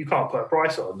you can't put a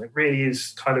price on. It really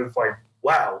is kind of like,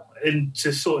 wow. And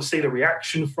to sort of see the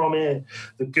reaction from it,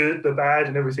 the good, the bad,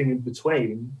 and everything in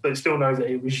between, but still know that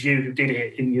it was you who did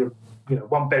it in your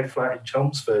one bed flat in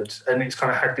Chelmsford, and it's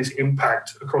kind of had this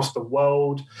impact across the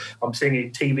world. I'm seeing it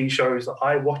in TV shows that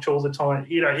I watch all the time.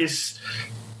 You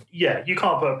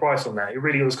can't put a price on that. It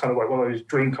really was kind of like one of those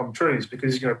dream come trues,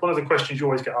 because one of the questions you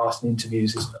always get asked in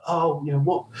interviews is,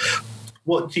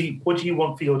 what do you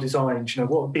want for your designs?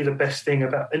 What would be the best thing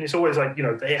about? And it's always like,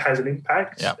 that it has an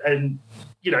impact. Yeah. And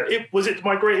was it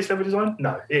my greatest ever design?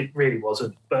 No, it really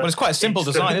wasn't. But it's quite a simple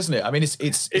design, isn't it? I mean,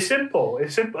 it's simple.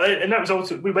 It's simple, and that was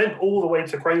also, we went all the way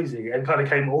to crazy and kind of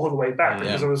came all the way back,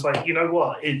 because I was like,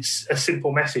 it's a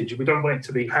simple message. We don't want it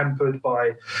to be hampered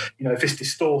by, if it's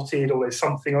distorted or there's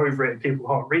something over it and people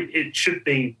can't read. It should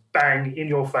be bang in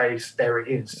your face. There it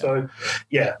is. So,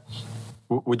 yeah.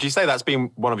 Would you say that's been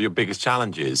one of your biggest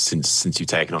challenges since you've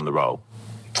taken on the role?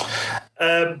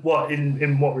 What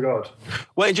in what regard?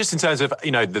 Well, just in terms of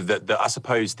the I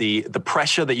suppose the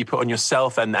pressure that you put on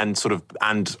yourself and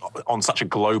on such a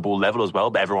global level as well.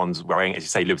 But everyone's wearing it, as you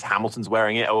say, Lewis Hamilton's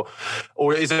wearing it,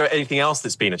 or is there anything else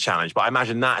that's been a challenge? But I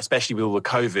imagine that, especially with all the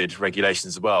COVID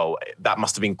regulations as well, that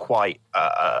must have been quite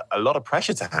a lot of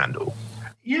pressure to handle.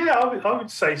 Yeah, I would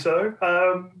say so.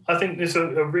 I think there's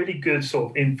a really good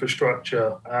sort of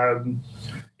infrastructure.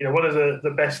 One of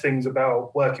the best things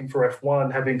about working for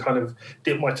F1, having kind of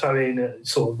dipped my toe in at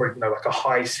sort of like a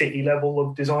high city level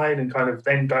of design, and kind of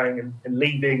then going and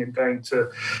leaving and going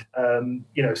to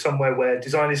somewhere where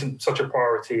design isn't such a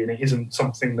priority and it isn't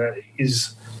something that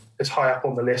is as high up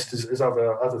on the list as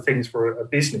other things for a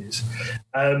business.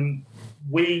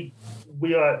 We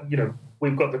are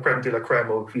we've got the creme de la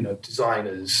creme of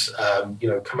designers,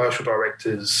 commercial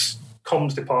directors,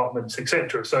 comms departments,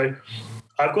 etc. So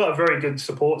I've got a very good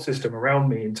support system around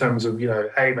me in terms of,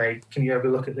 hey, mate, can you have a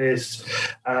look at this?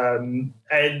 And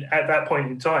at that point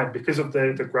in time, because of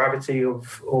the gravity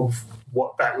of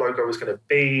what that logo was going to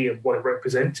be and what it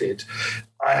represented,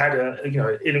 I had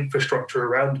an infrastructure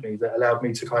around me that allowed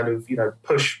me to kind of,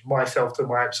 push myself to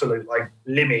my absolute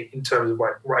limit in terms of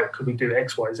right, could we do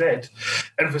X, Y, Z?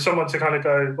 And for someone to kind of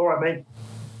go, all right, mate,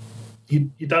 you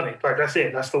done it. That's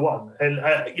it. That's the one. And,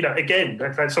 again,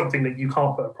 that's something that you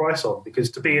can't put a price on,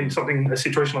 because to be in a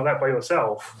situation like that by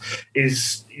yourself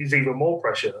is even more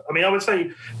pressure. I mean, I would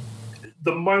say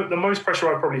the most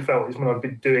pressure I've probably felt is when I've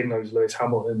been doing those Lewis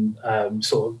Hamilton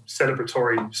sort of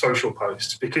celebratory social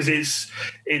posts, because it's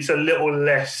a little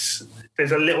less.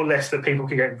 There's a little less that people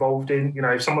can get involved in.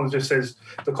 If someone just says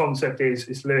the concept is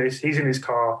it's Lewis, he's in his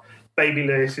car, baby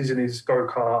Lewis is in his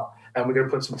go-kart, and we're going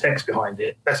to put some text behind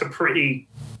it. That's a pretty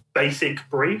basic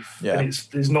brief, and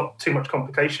there's not too much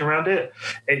complication around it.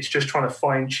 It's just trying to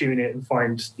fine tune it and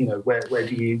find, where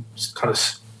do you kind of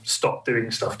stop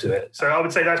doing stuff to it. So I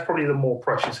would say that's probably the more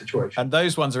pressure situation. And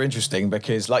those ones are interesting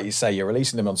because, like you say, you're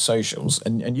releasing them on socials,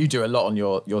 and you do a lot on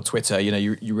your Twitter.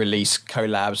 You release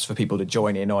collabs for people to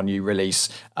join in on. You release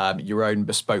your own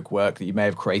bespoke work that you may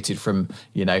have created from,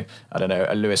 I don't know,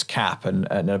 a Lewis cap and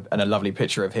a lovely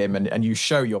picture of him, and you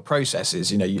show your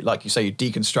processes. Like you say, you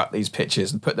deconstruct these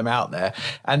pictures and put them out there.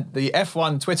 And the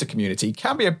F1 Twitter community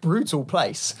can be a brutal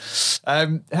place.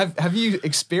 Have you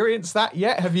experienced that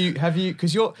yet? Have you?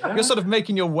 Because you're sort of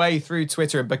making your way through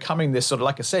Twitter and becoming this sort of,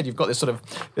 like I said, you've got this sort of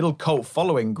little cult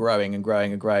following growing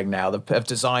now of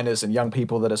designers and young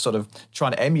people that are sort of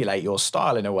trying to emulate your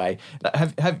style in a way.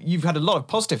 You've had a lot of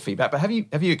positive feedback, but have you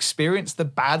experienced the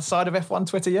bad side of F1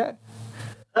 Twitter yet?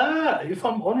 If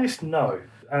I'm honest, no.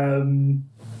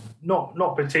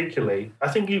 Not particularly. I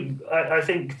think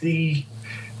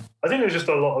there's just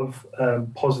a lot of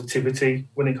positivity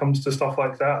when it comes to stuff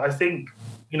like that. I think,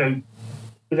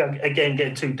 without, again,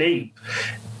 getting too deep,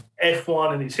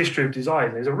 F1 and its history of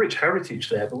design, there's a rich heritage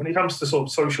there. But when it comes to sort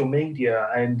of social media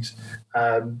and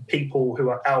people who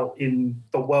are out in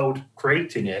the world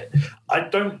creating it, I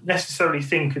don't necessarily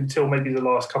think until maybe the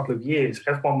last couple of years,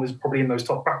 F1 was probably in those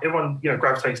top. Everyone,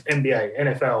 gravitates NBA,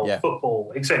 NFL,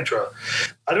 football, etc.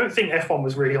 I don't think F1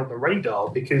 was really on the radar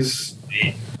because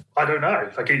I don't know,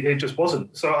 it just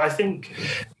wasn't. So I think,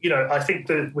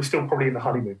 that we're still probably in the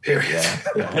honeymoon period.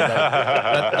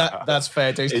 That's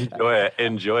fair, dude.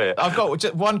 Enjoy it. I've got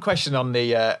just one question on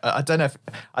the. I don't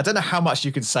know how much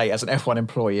you can say as an F1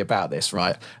 employee about this,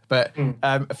 right? But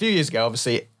a few years ago,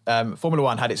 obviously, Formula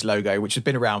One had its logo, which had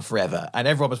been around forever, and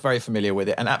everyone was very familiar with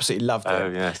it and absolutely loved it. Oh,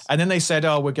 yes. And then they said,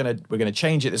 we're gonna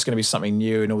change it. There's going to be something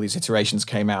new, and all these iterations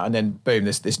came out, and then boom,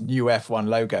 this new F1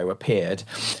 logo appeared.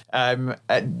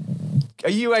 Are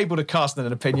you able to cast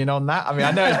an opinion on that? I mean,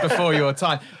 I know it's before your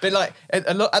time, but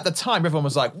at the time, everyone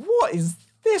was like, "What is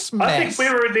this mess?" I think we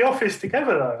were in the office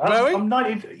together, though. I'm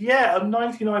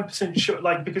 99%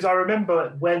 sure, because I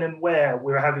remember when and where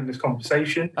we were having this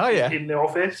conversation in the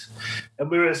office, and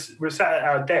we were sat at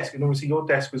our desk, and obviously your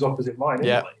desk was opposite mine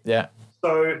anyway. Yeah.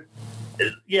 So,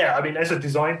 I mean, as a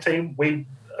design team, we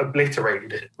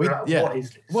obliterated it.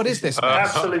 What is this?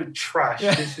 Absolute trash.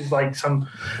 Yeah. This is like some,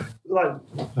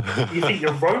 you think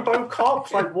you're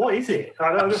RoboCop? What is it?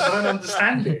 I don't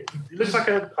understand it. It looks like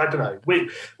I don't know.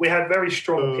 We had very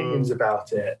strong opinions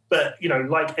about it, but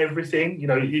like everything,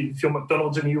 if your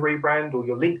McDonald's a new rebrand or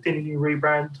your LinkedIn a new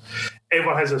rebrand,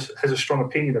 everyone has a strong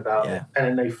opinion about it, and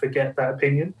then they forget that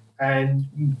opinion.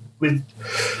 And with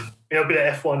I've been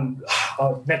at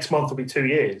F1 next month will be 2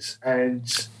 years, and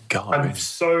I'm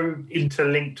so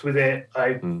interlinked with it.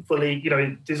 I fully,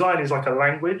 design is like a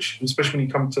language, especially when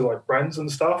you come to brands and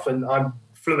stuff. And I'm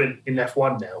fluent in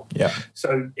F1 now. Yeah.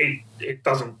 So it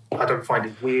doesn't. I don't find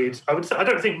it weird. I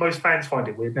don't think most fans find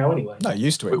it weird now, anyway. No,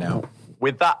 used to it now.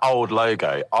 With that old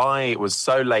logo, I was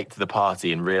so late to the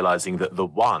party in realising that the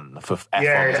one for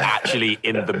F1 was actually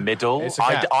in the middle.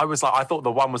 I was like, I thought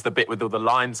the one was the bit with all the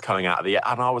lines coming out of the,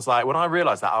 and I was like, when I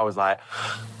realised that, I was like,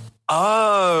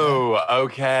 oh,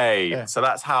 okay. Yeah. So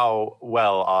that's how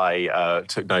well I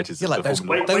took notice. Wait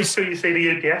till you see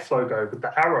the UPS logo with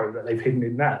the arrow that they've hidden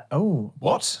in that. Oh,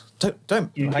 what?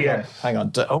 Don't. UPS. Hang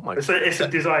on. Oh my! It's a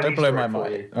design. Don't blow my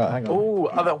mind. Right, hang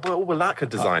on. Well, that could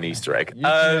design Easter egg.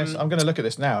 UPS, I'm going to look at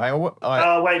this now.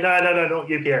 Wait, no, not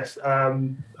UPS.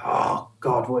 Oh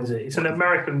God, what is it? It's an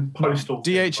American postal.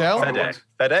 DHL.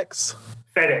 FedEx.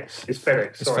 FedEx. It's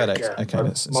FedEx. It's Sorry. FedEx. Yeah. Okay,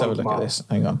 let's have a look at this.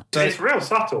 Hang on. So it's real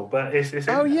subtle, but it's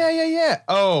Oh, yeah.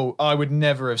 Oh, I would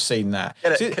never have seen that.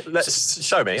 Let's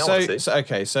show me. I want to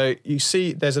see. So you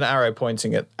see there's an arrow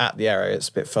pointing at the arrow. It's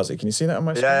a bit fuzzy. Can you see that on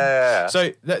my screen? Yeah.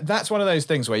 So that's one of those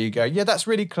things where you go, yeah, that's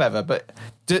really clever, but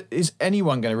is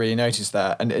anyone going to really notice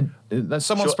that? And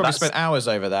someone's probably spent hours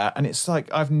over that, and it's like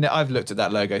I've looked at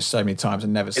that logo so many times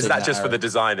and never seen that. Is that just arrow. for the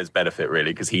designer's benefit,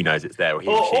 really, because he knows it's there, or she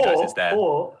knows it's there?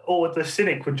 Or the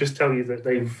cynic would just tell you that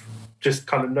they've just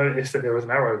kind of noticed that there was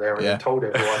an arrow there and then told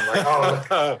everyone, like,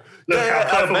 oh, look how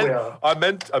clever we are. I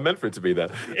meant for it to be there.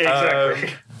 Exactly.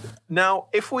 Now,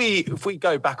 if we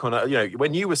go back on,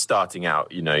 when you were starting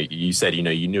out, you said,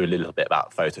 you knew a little bit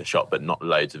about Photoshop, but not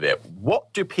loads of it.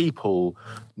 What do people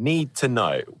need to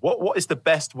know? What is the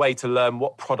best way to learn?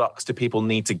 What products do people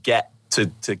need to get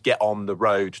to get on the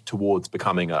road towards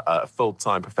becoming a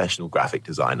full-time professional graphic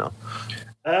designer?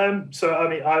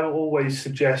 I always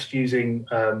suggest using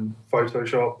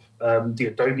Photoshop. The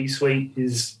Adobe suite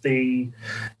is the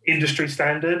industry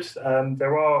standard.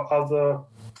 There are other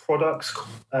products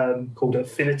called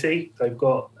Affinity. They've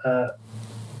got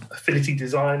Affinity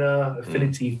Designer,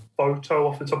 Affinity Photo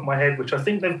off the top of my head, which I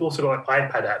think they've also got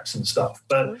iPad apps and stuff.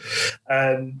 But,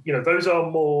 those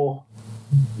are more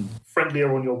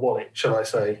friendlier on your wallet, shall I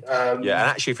say. And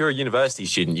actually, if you're a university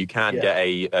student, you can get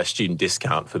a student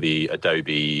discount for the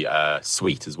Adobe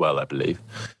suite as well, I believe.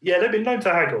 Yeah, they've been known to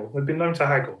haggle.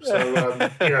 So,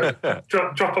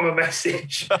 drop them a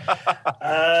message. So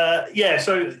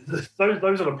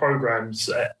those are the programs.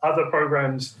 Other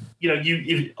programs,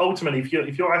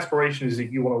 if your aspiration is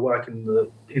that you want to work in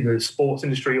the sports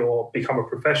industry or become a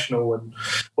professional and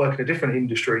work in a different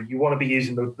industry, you want to be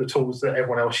using the tools that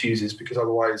everyone else uses, because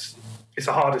otherwise it's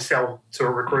a harder sell to a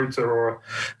recruiter or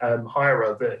a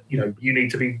hirer that you need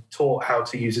to be taught how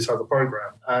to use this other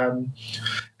program. And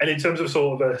in terms of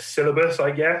sort of a syllabus,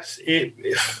 I guess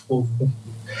that's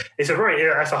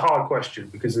a hard question,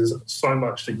 because there's so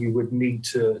much that you would need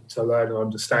to learn and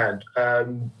understand.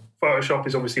 Photoshop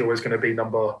is obviously always going to be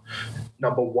number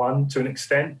one to an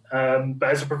extent. But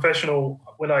as a professional,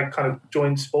 when I kind of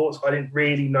joined sports, I didn't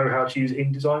really know how to use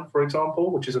InDesign, for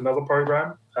example, which is another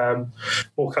program,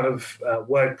 more kind of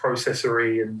word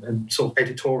processory and sort of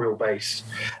editorial based.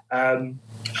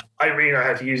 I really know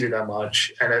how to use it that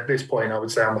much. And at this point, I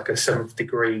would say I'm like a 7th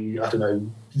degree,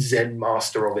 Zen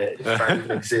master of it, if that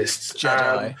even exists.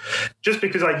 Just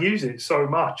because I use it so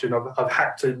much, and I've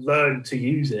had to learn to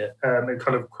use it and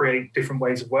kind of create different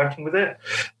ways of working with it.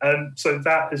 So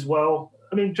that as well.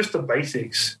 Just the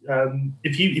basics.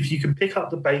 If you can pick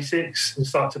up the basics and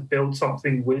start to build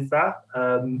something with that,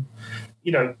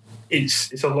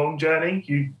 it's a long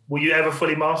journey. Will you ever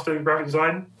fully master graphic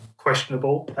design?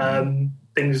 Questionable.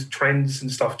 Trends and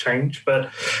stuff change,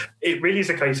 but it really is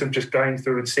a case of just going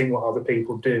through and seeing what other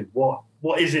people do. What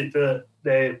is it that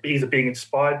they're either being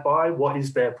inspired by? What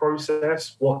is their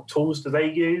process? What tools do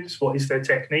they use? What is their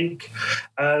technique?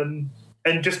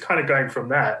 And just kind of going from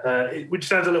that, which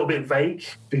sounds a little bit vague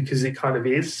because it kind of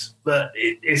is, but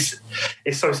it's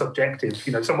so subjective.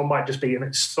 Someone might just be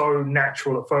so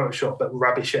natural at Photoshop but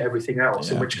rubbish at everything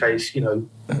else. In which case,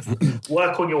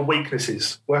 work on your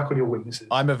weaknesses.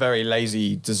 I'm a very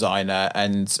lazy designer,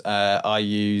 and I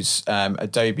use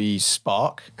Adobe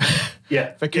Spark.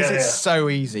 Because it's so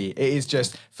easy. It is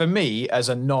just, for me as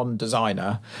a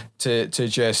non-designer, to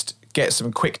just get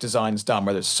some quick designs done,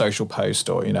 whether it's a social post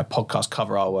or podcast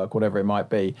cover artwork, whatever it might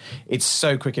be. It's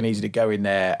so quick and easy to go in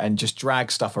there and just drag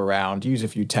stuff around, use a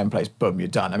few templates, boom, you're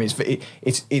done.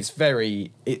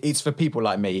 It's for people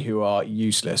like me who are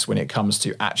useless when it comes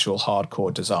to actual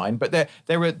hardcore design. But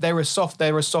there is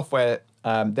software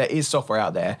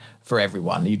out there for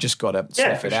everyone. You just got to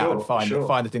sniff it out and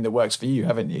find the thing that works for you,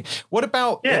 haven't you? What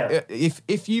about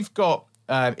if you've got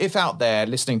if out there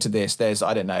listening to this, there's,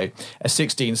 I don't know, a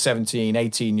 16, 17,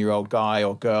 18-year-old guy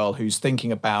or girl who's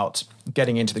thinking about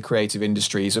getting into the creative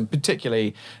industries, and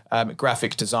particularly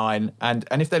graphic design, and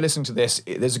if they're listening to this,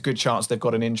 there's a good chance they've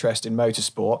got an interest in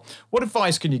motorsport. What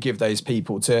advice can you give those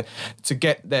people to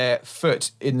get their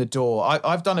foot in the door?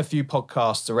 I've done a few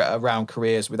podcasts around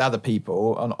careers with other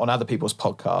people on other people's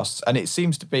podcasts, and it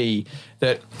seems to be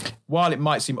that while it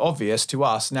might seem obvious to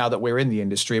us now that we're in the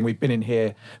industry and we've been in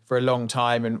here for a long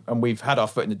time and we've had our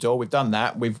foot in the door, we've done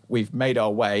that, we've made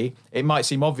our way, it might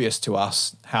seem obvious to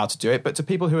us how to do it, but to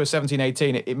people who are 17,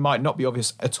 18, it might not be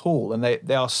obvious at all, and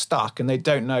they are stuck and they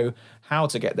don't know how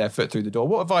to get their foot through the door.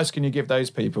 What advice can you give those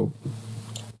people?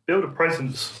 Build a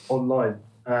presence online.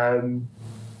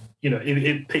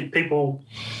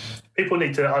 People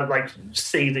need to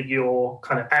see that you're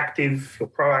kind of active, you're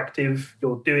proactive,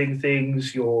 you're doing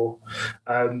things, you're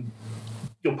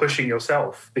you're pushing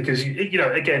yourself, because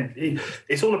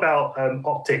it's all about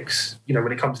optics.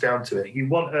 When it comes down to it, you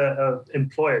want a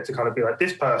employer to kind of be like,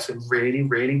 this person really,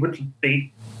 really would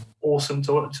be awesome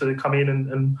to come in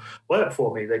and work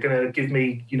for me. They're going to give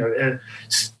me,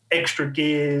 extra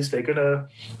gears. They're going to.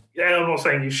 I'm not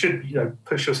saying you should,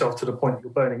 push yourself to the point that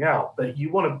you're burning out, but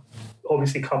you want to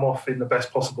obviously come off in the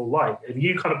best possible light. And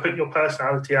you kind of put your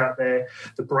personality out there,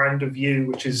 the brand of you,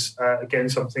 which is, again,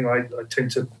 something I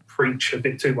tend to preach a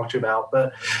bit too much about,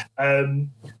 but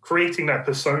creating that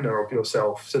persona of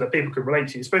yourself so that people can relate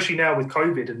to you, especially now with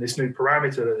COVID and this new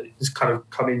parameter that has kind of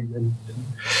come in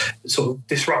and sort of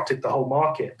disrupted the whole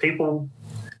market. People,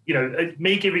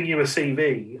 me giving you a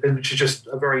CV, which is just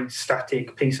a very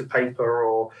static piece of paper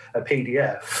or a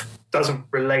PDF, doesn't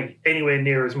relate anywhere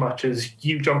near as much as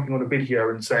you jumping on a video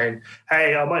and saying,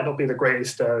 hey, I might not be the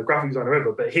greatest graphic designer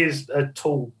ever, but here's a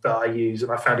tool that I use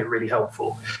and I found it really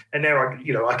helpful. And there,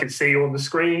 I can see you on the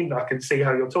screen, I can see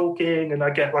how you're talking, and I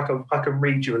get I can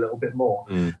read you a little bit more.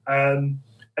 And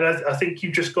I think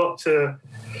you've just got to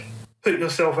put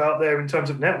yourself out there in terms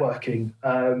of networking.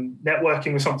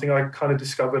 Networking was something I kind of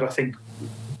discovered, I think,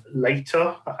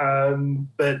 later.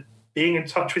 But being in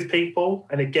touch with people,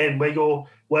 and again, where you're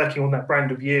working on that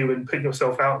brand of you and putting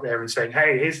yourself out there and saying,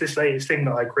 hey, here's this latest thing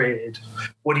that I created.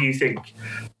 What do you think?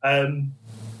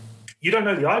 You don't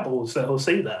know the eyeballs that will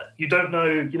see that. You don't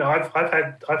know,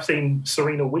 I've seen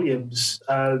Serena Williams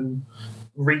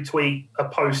retweet a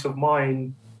post of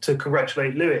mine to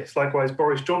congratulate Lewis. Likewise,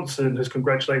 Boris Johnson has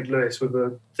congratulated Lewis with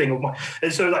a thing of mine.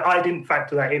 And so I didn't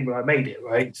factor that in when I made it,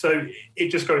 right? So it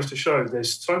just goes to show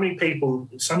there's so many people,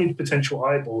 so many potential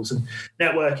eyeballs, and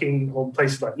networking on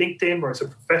places like LinkedIn, where it's a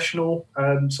professional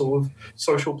sort of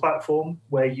social platform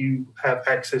where you have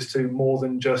access to more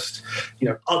than just,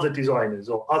 other designers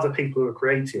or other people who are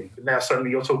creative. And now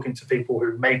suddenly you're talking to people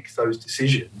who make those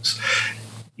decisions.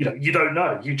 You don't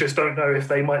know. You just don't know if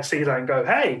they might see that and go,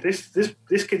 hey, this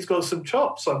kid's got some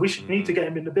chops. Like, we need to get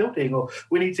him in the building, or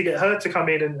we need to get her to come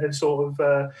in and sort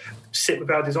of sit with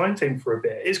our design team for a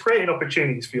bit. It's creating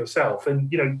opportunities for yourself.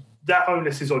 And, that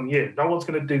onus is on you. No one's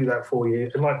going to do that for you.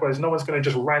 And likewise, no one's going to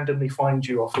just randomly find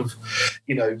you off of,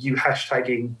 you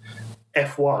hashtagging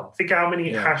F1. Think how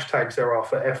many hashtags there are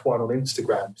for F1 on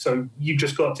Instagram. So you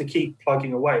just got to keep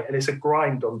plugging away, and it's a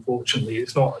grind. Unfortunately,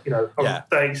 it's not a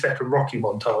 30-second Rocky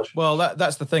montage. Well,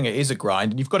 that's the thing. It is a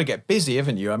grind, and you've got to get busy,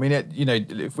 haven't you? I mean,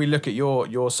 if we look at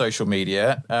your social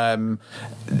media,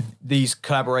 these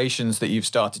collaborations that you've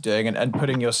started doing and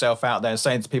putting yourself out there and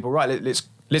saying to people, right,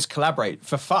 let's collaborate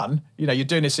for fun. You're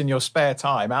doing this in your spare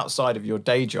time outside of your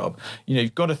day job.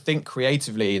 You've got to think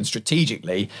creatively and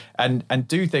strategically and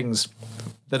do things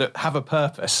that have a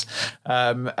purpose.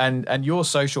 And your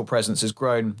social presence has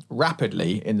grown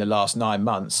rapidly in the last 9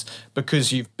 months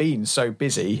because you've been so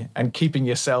busy and keeping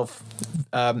yourself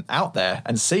out there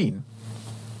and seen.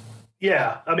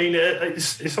 Yeah, I mean,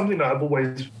 it's something that I've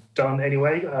always done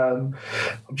anyway. I'm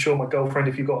sure my girlfriend,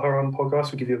 if you got her on the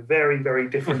podcast, would give you a very, very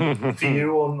different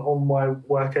view on my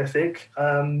work ethic.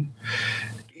 I've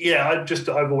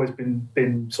always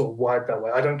been sort of wired that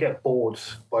way. I don't get bored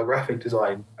by graphic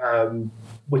design,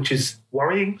 which is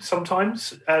worrying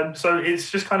sometimes. So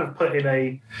it's just kind of putting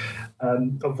a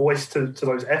voice to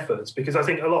those efforts, because I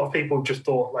think a lot of people just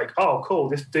thought like, oh, cool,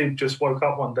 this dude just woke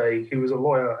up one day, he was a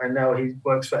lawyer, and now he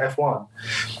works for F1.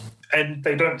 And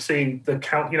they don't see the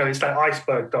count, it's that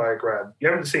iceberg diagram. You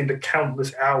haven't seen the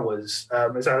countless hours.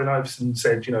 As Alan Iverson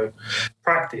said,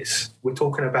 practice. We're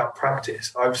talking about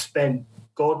practice. I've spent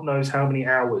God knows how many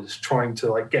hours trying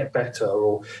to get better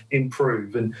or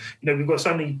improve. And, we've got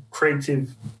so many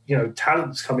creative,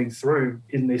 talents coming through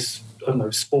in this,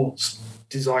 sports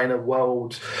designer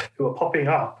world who are popping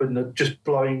up and are just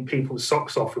blowing people's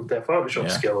socks off with their Photoshop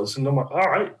skills. And I'm like, all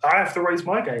right, I have to raise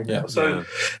my game now. So,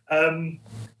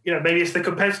 maybe it's the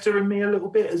competitor in me a little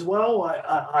bit as well.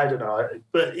 I don't know.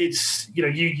 But it's,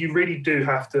 you really do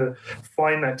have to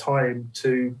find that time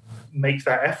to make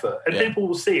that effort. And people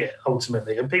will see it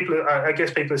ultimately. And I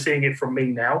guess people are seeing it from me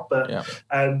now. But,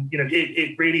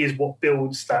 it really is what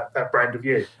builds that brand of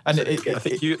you. And I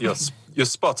think you're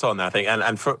spot on there, I think.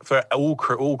 And for all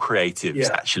creatives,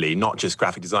 actually, not just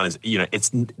graphic designers,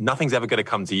 it's nothing's ever going to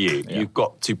come to you. Yeah. You've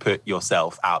got to put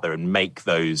yourself out there and make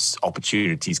those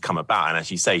opportunities come about. And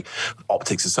as you say,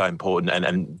 optics are so important,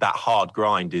 and that hard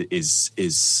grind is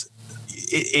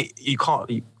you can't.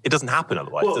 It doesn't happen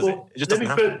otherwise, does it? It just doesn't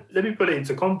happen. Let me put it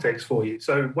into context for you.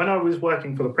 So when I was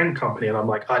working for the print company, and I'm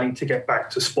like, I need to get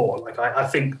back to sport. Like I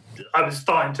think I was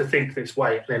starting to think this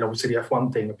way, and then obviously the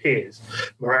F1 thing appears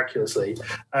miraculously.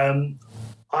 I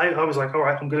was like, all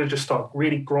right, I'm going to just start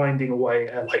really grinding away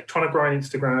at trying to grind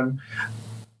Instagram.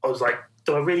 I was like,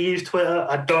 do I really use Twitter?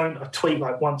 I don't. I tweet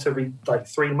like once every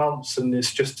 3 months, and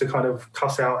it's just to kind of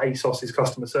cuss out ASOS's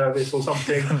customer service or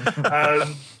something.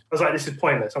 I was like, this is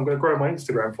pointless. I'm going to grow my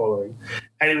Instagram following.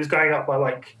 And it was going up by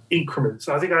like increments.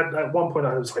 And I think at one point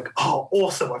I was like, oh,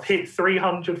 awesome. I've hit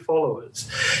 300 followers.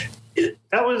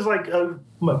 That was like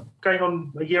going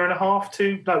on a year and a half,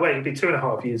 it'd be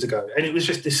 2.5 years ago. And it was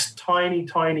just this tiny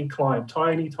climb.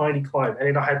 And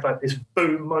then I had like this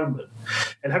boom moment.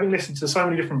 And having listened to so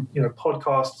many different,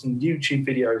 podcasts and YouTube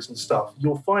videos and stuff,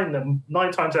 you'll find that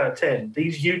 9 times out of 10,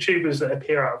 these YouTubers that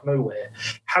appear out of nowhere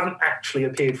haven't actually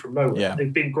appeared from nowhere. Yeah.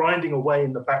 They've been grinding away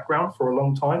in the background for a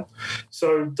long time.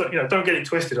 So, don't get it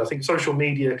twisted. I think social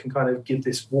media can kind of give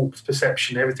this warped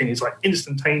perception. Everything is like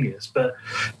instantaneous. But,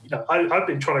 I've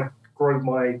been trying to grow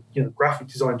my graphic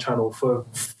design channel for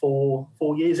four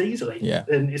years easily,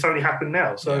 and it's only happened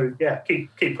now. So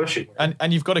keep pushing.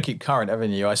 And you've got to keep current,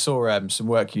 haven't you? I saw some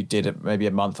work you did maybe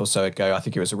a month or so ago. I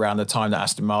think it was around the time that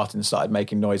Aston Martin started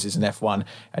making noises in F1,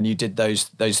 and you did those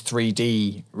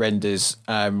 3D renders,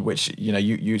 which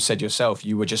you said yourself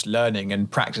you were just learning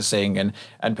and practicing and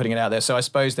putting it out there. So I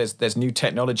suppose there's new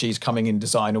technologies coming in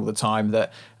design all the time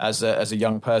that as a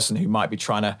young person who might be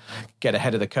trying to get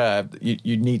ahead of the curve,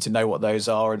 you need to know what those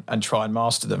are and try and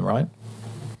master them, right?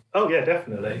 Oh yeah,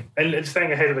 definitely. And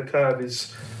staying ahead of the curve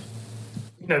is,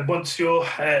 once you're,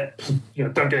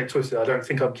 don't get it twisted. I don't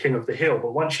think I'm king of the hill,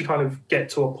 but once you kind of get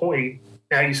to a point,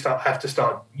 now you have to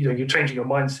start, you're changing your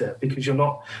mindset because you're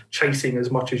not chasing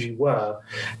as much as you were.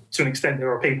 To an extent,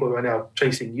 there are people who are now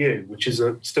chasing you, which is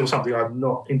still something I'm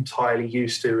not entirely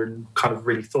used to and kind of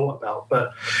really thought about.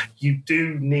 But you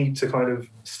do need to kind of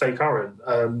stay current.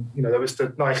 There was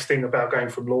the nice thing about going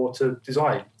from law to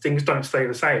design. Things don't stay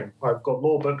the same. I've got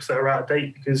law books that are out of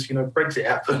date because, Brexit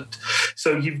happened.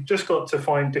 So you've just got to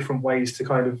find different ways to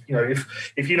kind of, if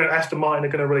Aston Martin are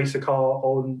going to release a car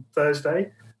on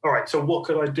Thursday, all right, so what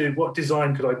could I do? What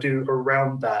design could I do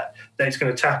around that that's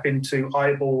going to tap into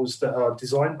eyeballs that are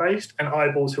design-based and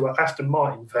eyeballs who are Aston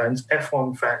Martin fans,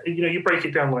 F1 fans? You break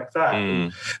it down like that.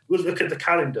 We'll look at the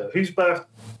calendar.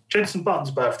 Jenson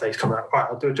Button's birthday's coming out. Right,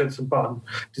 I'll do a Jenson Button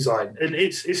design. And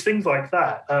it's things like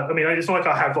that. It's not like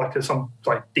I have some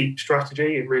deep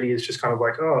strategy. It really is just kind of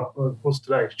like, what's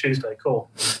today? It's Tuesday, cool.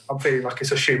 I'm feeling like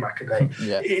it's a Schumacher day.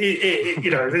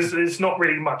 There's not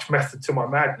really much method to my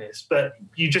madness, but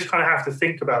you just kind of have to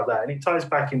think about that. And it ties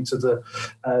back into the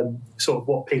sort of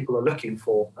what people are looking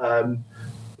for.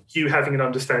 You having an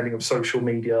understanding of social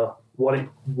media,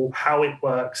 how it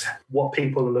works, what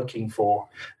people are looking for,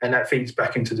 and that feeds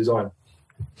back into design.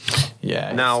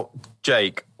 Yeah. Now,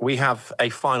 Jake, we have a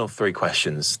final 3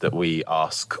 questions that we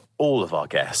ask all of our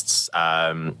guests,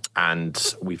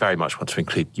 and we very much want to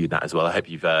include you in that as well. I hope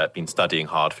you've been studying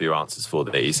hard for your answers for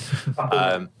these.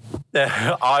 I'll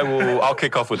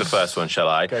kick off with the first one, shall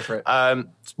I? Go for it.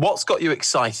 What's got you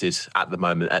excited at the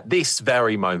moment, at this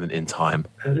very moment in time?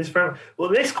 This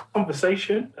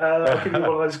conversation, I'll give you one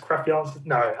of those crappy answers.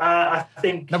 No, I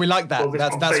think... No, we like that.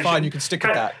 That's fine. You can stick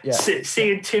with that. Yeah.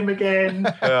 Seeing Tim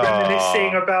again,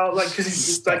 reminiscing about, because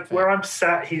he's where I'm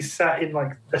sat, he's sat in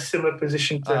a similar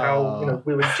position to how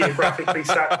we were geographically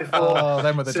sat before. Oh,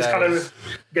 them were the days. It's kind of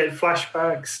getting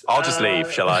flashbacks. I'll just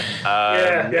leave, shall I?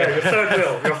 Your third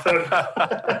wheel.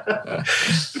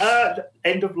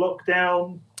 End of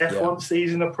lockdown, F1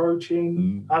 season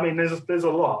approaching. There's a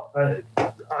lot. I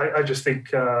just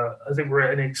think we're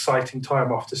at an exciting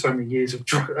time after so many years of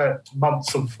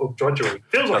months of drudgery.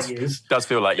 Feels like years. Does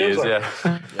feel like years,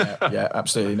 yeah,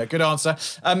 absolutely. No, good answer.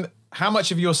 How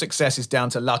much of your success is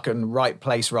down to luck and right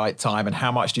place, right time, and how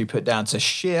much do you put down to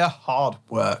sheer hard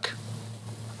work?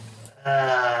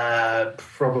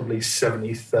 Probably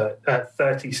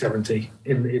 30-70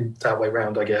 in that way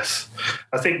round, I guess.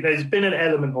 I think there's been an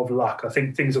element of luck. I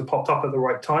think things have popped up at the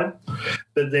right time,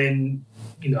 but then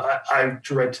I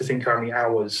dread to think how many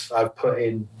hours I've put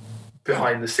in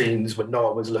behind the scenes when no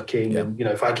one was looking, and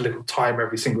if I had a little time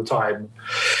every single time.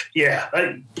 Let's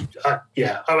go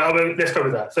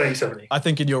with that. 30-70. I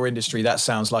think in your industry that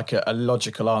sounds like a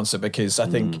logical answer, because I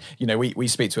think we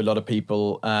speak to a lot of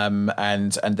people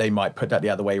and they might put that the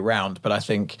other way around, but I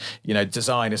think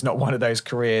design is not one of those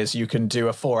careers you can do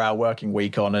a 4-hour working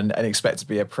week on and expect to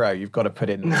be a pro. You've got to put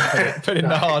in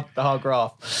the hard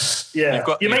graft. Yeah,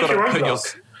 you make your own luck.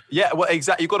 Yeah, well,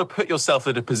 exactly. You've got to put yourself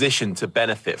in a position to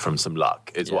benefit from some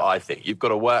luck, is what I think. You've got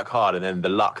to work hard, and then the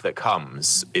luck that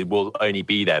comes, it will only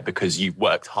be there because you've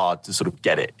worked hard to sort of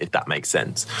get it, if that makes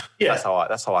sense. Yeah. That's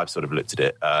how I've sort of looked at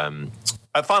it. A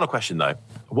final question, though.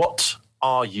 What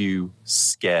are you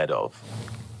scared of?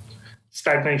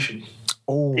 Stagnation.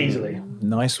 Oh, easily.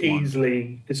 Nice one.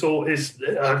 Easily.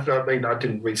 I mean, I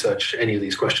didn't research any of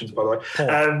these questions, by the way.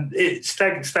 It's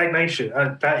stagnation.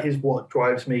 That is what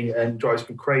drives me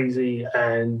crazy,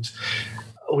 and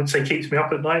I wouldn't say keeps me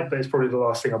up at night, but it's probably the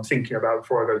last thing I'm thinking about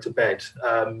before I go to bed.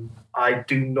 I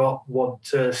do not want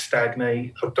to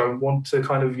stagnate. I don't want to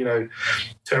kind of,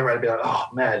 turn around and be like, oh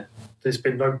man, there's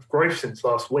been no growth since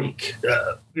last week.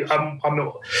 I'm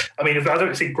not. I mean, if I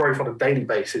don't see growth on a daily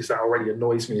basis, that already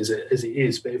annoys me as it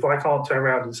is. But if I can't turn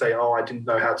around and say, oh, I didn't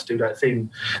know how to do that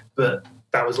thing, but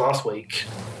that was last week,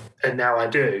 and now I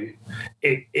do,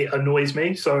 it annoys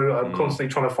me. So I'm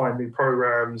constantly trying to find new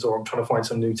programs, or I'm trying to find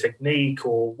some new technique,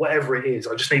 or whatever it is.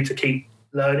 I just need to keep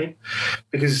learning,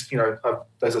 because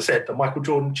as I said, the Michael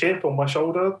Jordan chip on my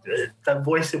shoulder, that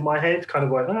voice in my head, kind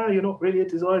of like, you're not really a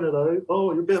designer though.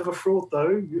 Oh, you're a bit of a fraud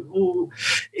though.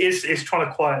 It's trying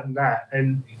to quieten that.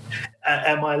 And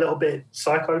am I a little bit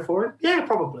psycho for it? Yeah,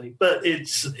 probably. But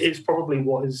it's probably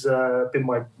what has been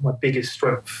my biggest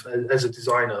strength as a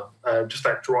designer. Just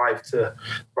that drive to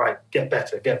get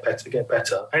better,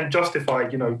 and justify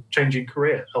changing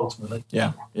career ultimately.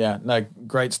 Yeah, no,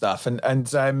 great stuff. And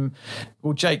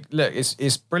well, Jake, look,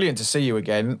 it's brilliant to see you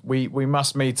again. We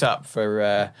must meet up for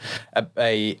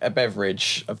a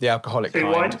beverage of the alcoholic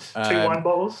kind. Two wine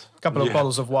bottles. A couple of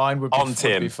bottles of wine would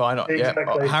be fine.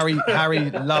 Exactly. Yeah,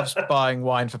 Harry loves buying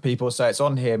wine for people, so it's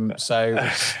on him. So,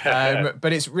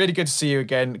 but it's really good to see you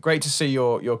again. Great to see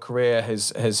your career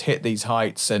has hit these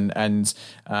heights, and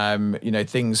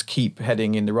things keep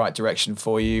heading in the right direction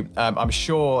for you. I'm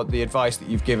sure the advice that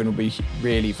you've given will be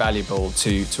really valuable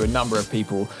to a number of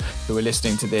people who are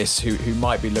listening to this who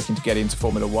might be looking to get into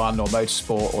Formula One or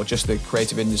motorsport or just the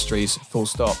creative industries, full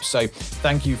stop. So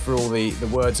thank you for all the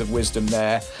words of wisdom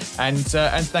there. And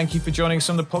thank you for joining us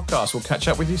on the podcast. We'll catch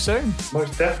up with you soon.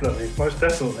 Most definitely.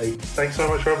 Thanks so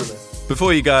much for having me.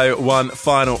 Before you go, one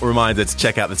final reminder to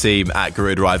check out the team at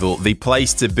Grid Rival, the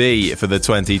place to be for the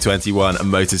 2021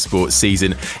 motorsport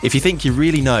season. If you think you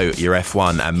really know your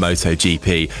F1 and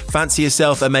MotoGP, fancy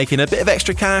yourself and making a bit of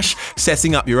extra cash,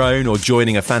 setting up your own or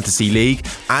joining a fantasy league,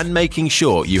 and making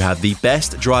sure you have the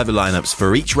best driver lineups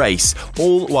for each race,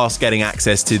 all whilst getting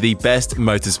access to the best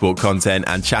motorsport content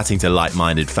and chatting to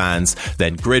like-minded fans,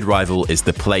 then Grid Rival is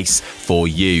the place for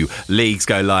you. Leagues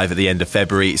go live at the end of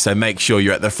February, so make sure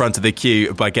you're at the front of the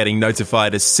queue by getting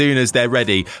notified as soon as they're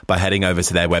ready by heading over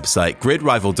to their website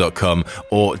gridrival.com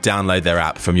or download their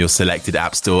app from your selected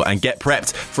app store and get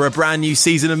prepped for a brand new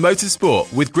season of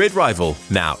motorsport with Grid Rival.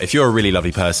 Now, if you're a really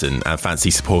lovely person and fancy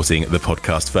supporting the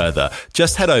podcast further,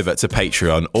 just head over to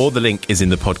Patreon, or the link is in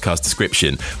the podcast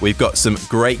description. We've got some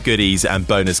great goodies and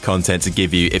bonus content to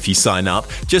give you if you sign up.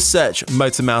 Just search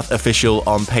Motormouth Official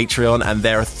on Patreon, and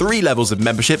there are 3 levels of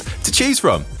membership to choose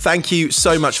from. Thank you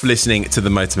so much for listening to the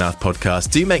Motormouth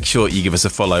podcast. Do make sure you give us a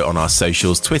follow on our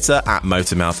socials: Twitter at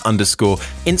Motormouth_,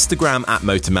 Instagram at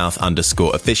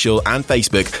Motormouth_official, and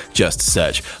Facebook. Just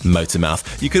search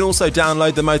Motormouth. You can also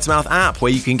download the Motormouth app,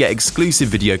 where you can get exclusive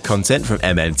video content from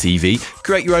MMTV,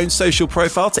 create your own social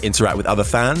profile to interact with other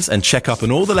fans, and check up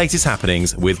on all the latest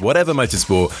happenings with whatever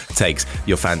motorsport takes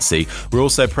your fancy. We're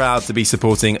also proud to be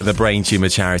supporting the Brain Tumour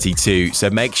charity too, so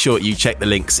make sure you check the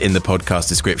links in the podcast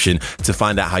description to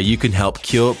find out how you can help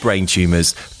cure brain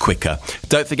tumours quicker.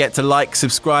 Don't forget to like,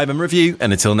 subscribe and review,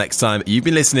 and until next time, you've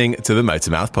been listening to the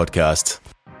Motormouth podcast.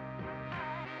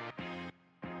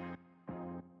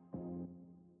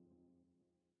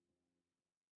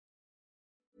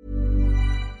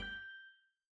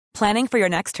 Planning for your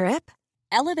next trip?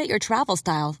 Elevate your travel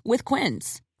style with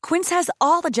Quince. Quince has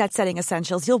all the jet-setting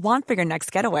essentials you'll want for your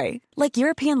next getaway, like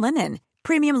European linen,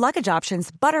 premium luggage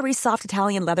options, buttery soft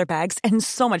Italian leather bags, and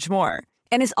so much more.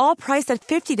 And is all priced at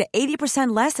 50 to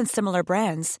 80% less than similar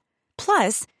brands.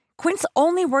 Plus, Quince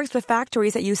only works with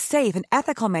factories that use safe and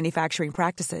ethical manufacturing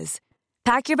practices.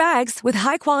 Pack your bags with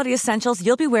high-quality essentials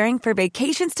you'll be wearing for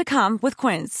vacations to come with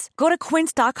Quince. Go to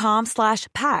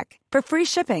quince.com/pack for free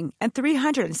shipping and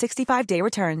 365-day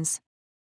returns.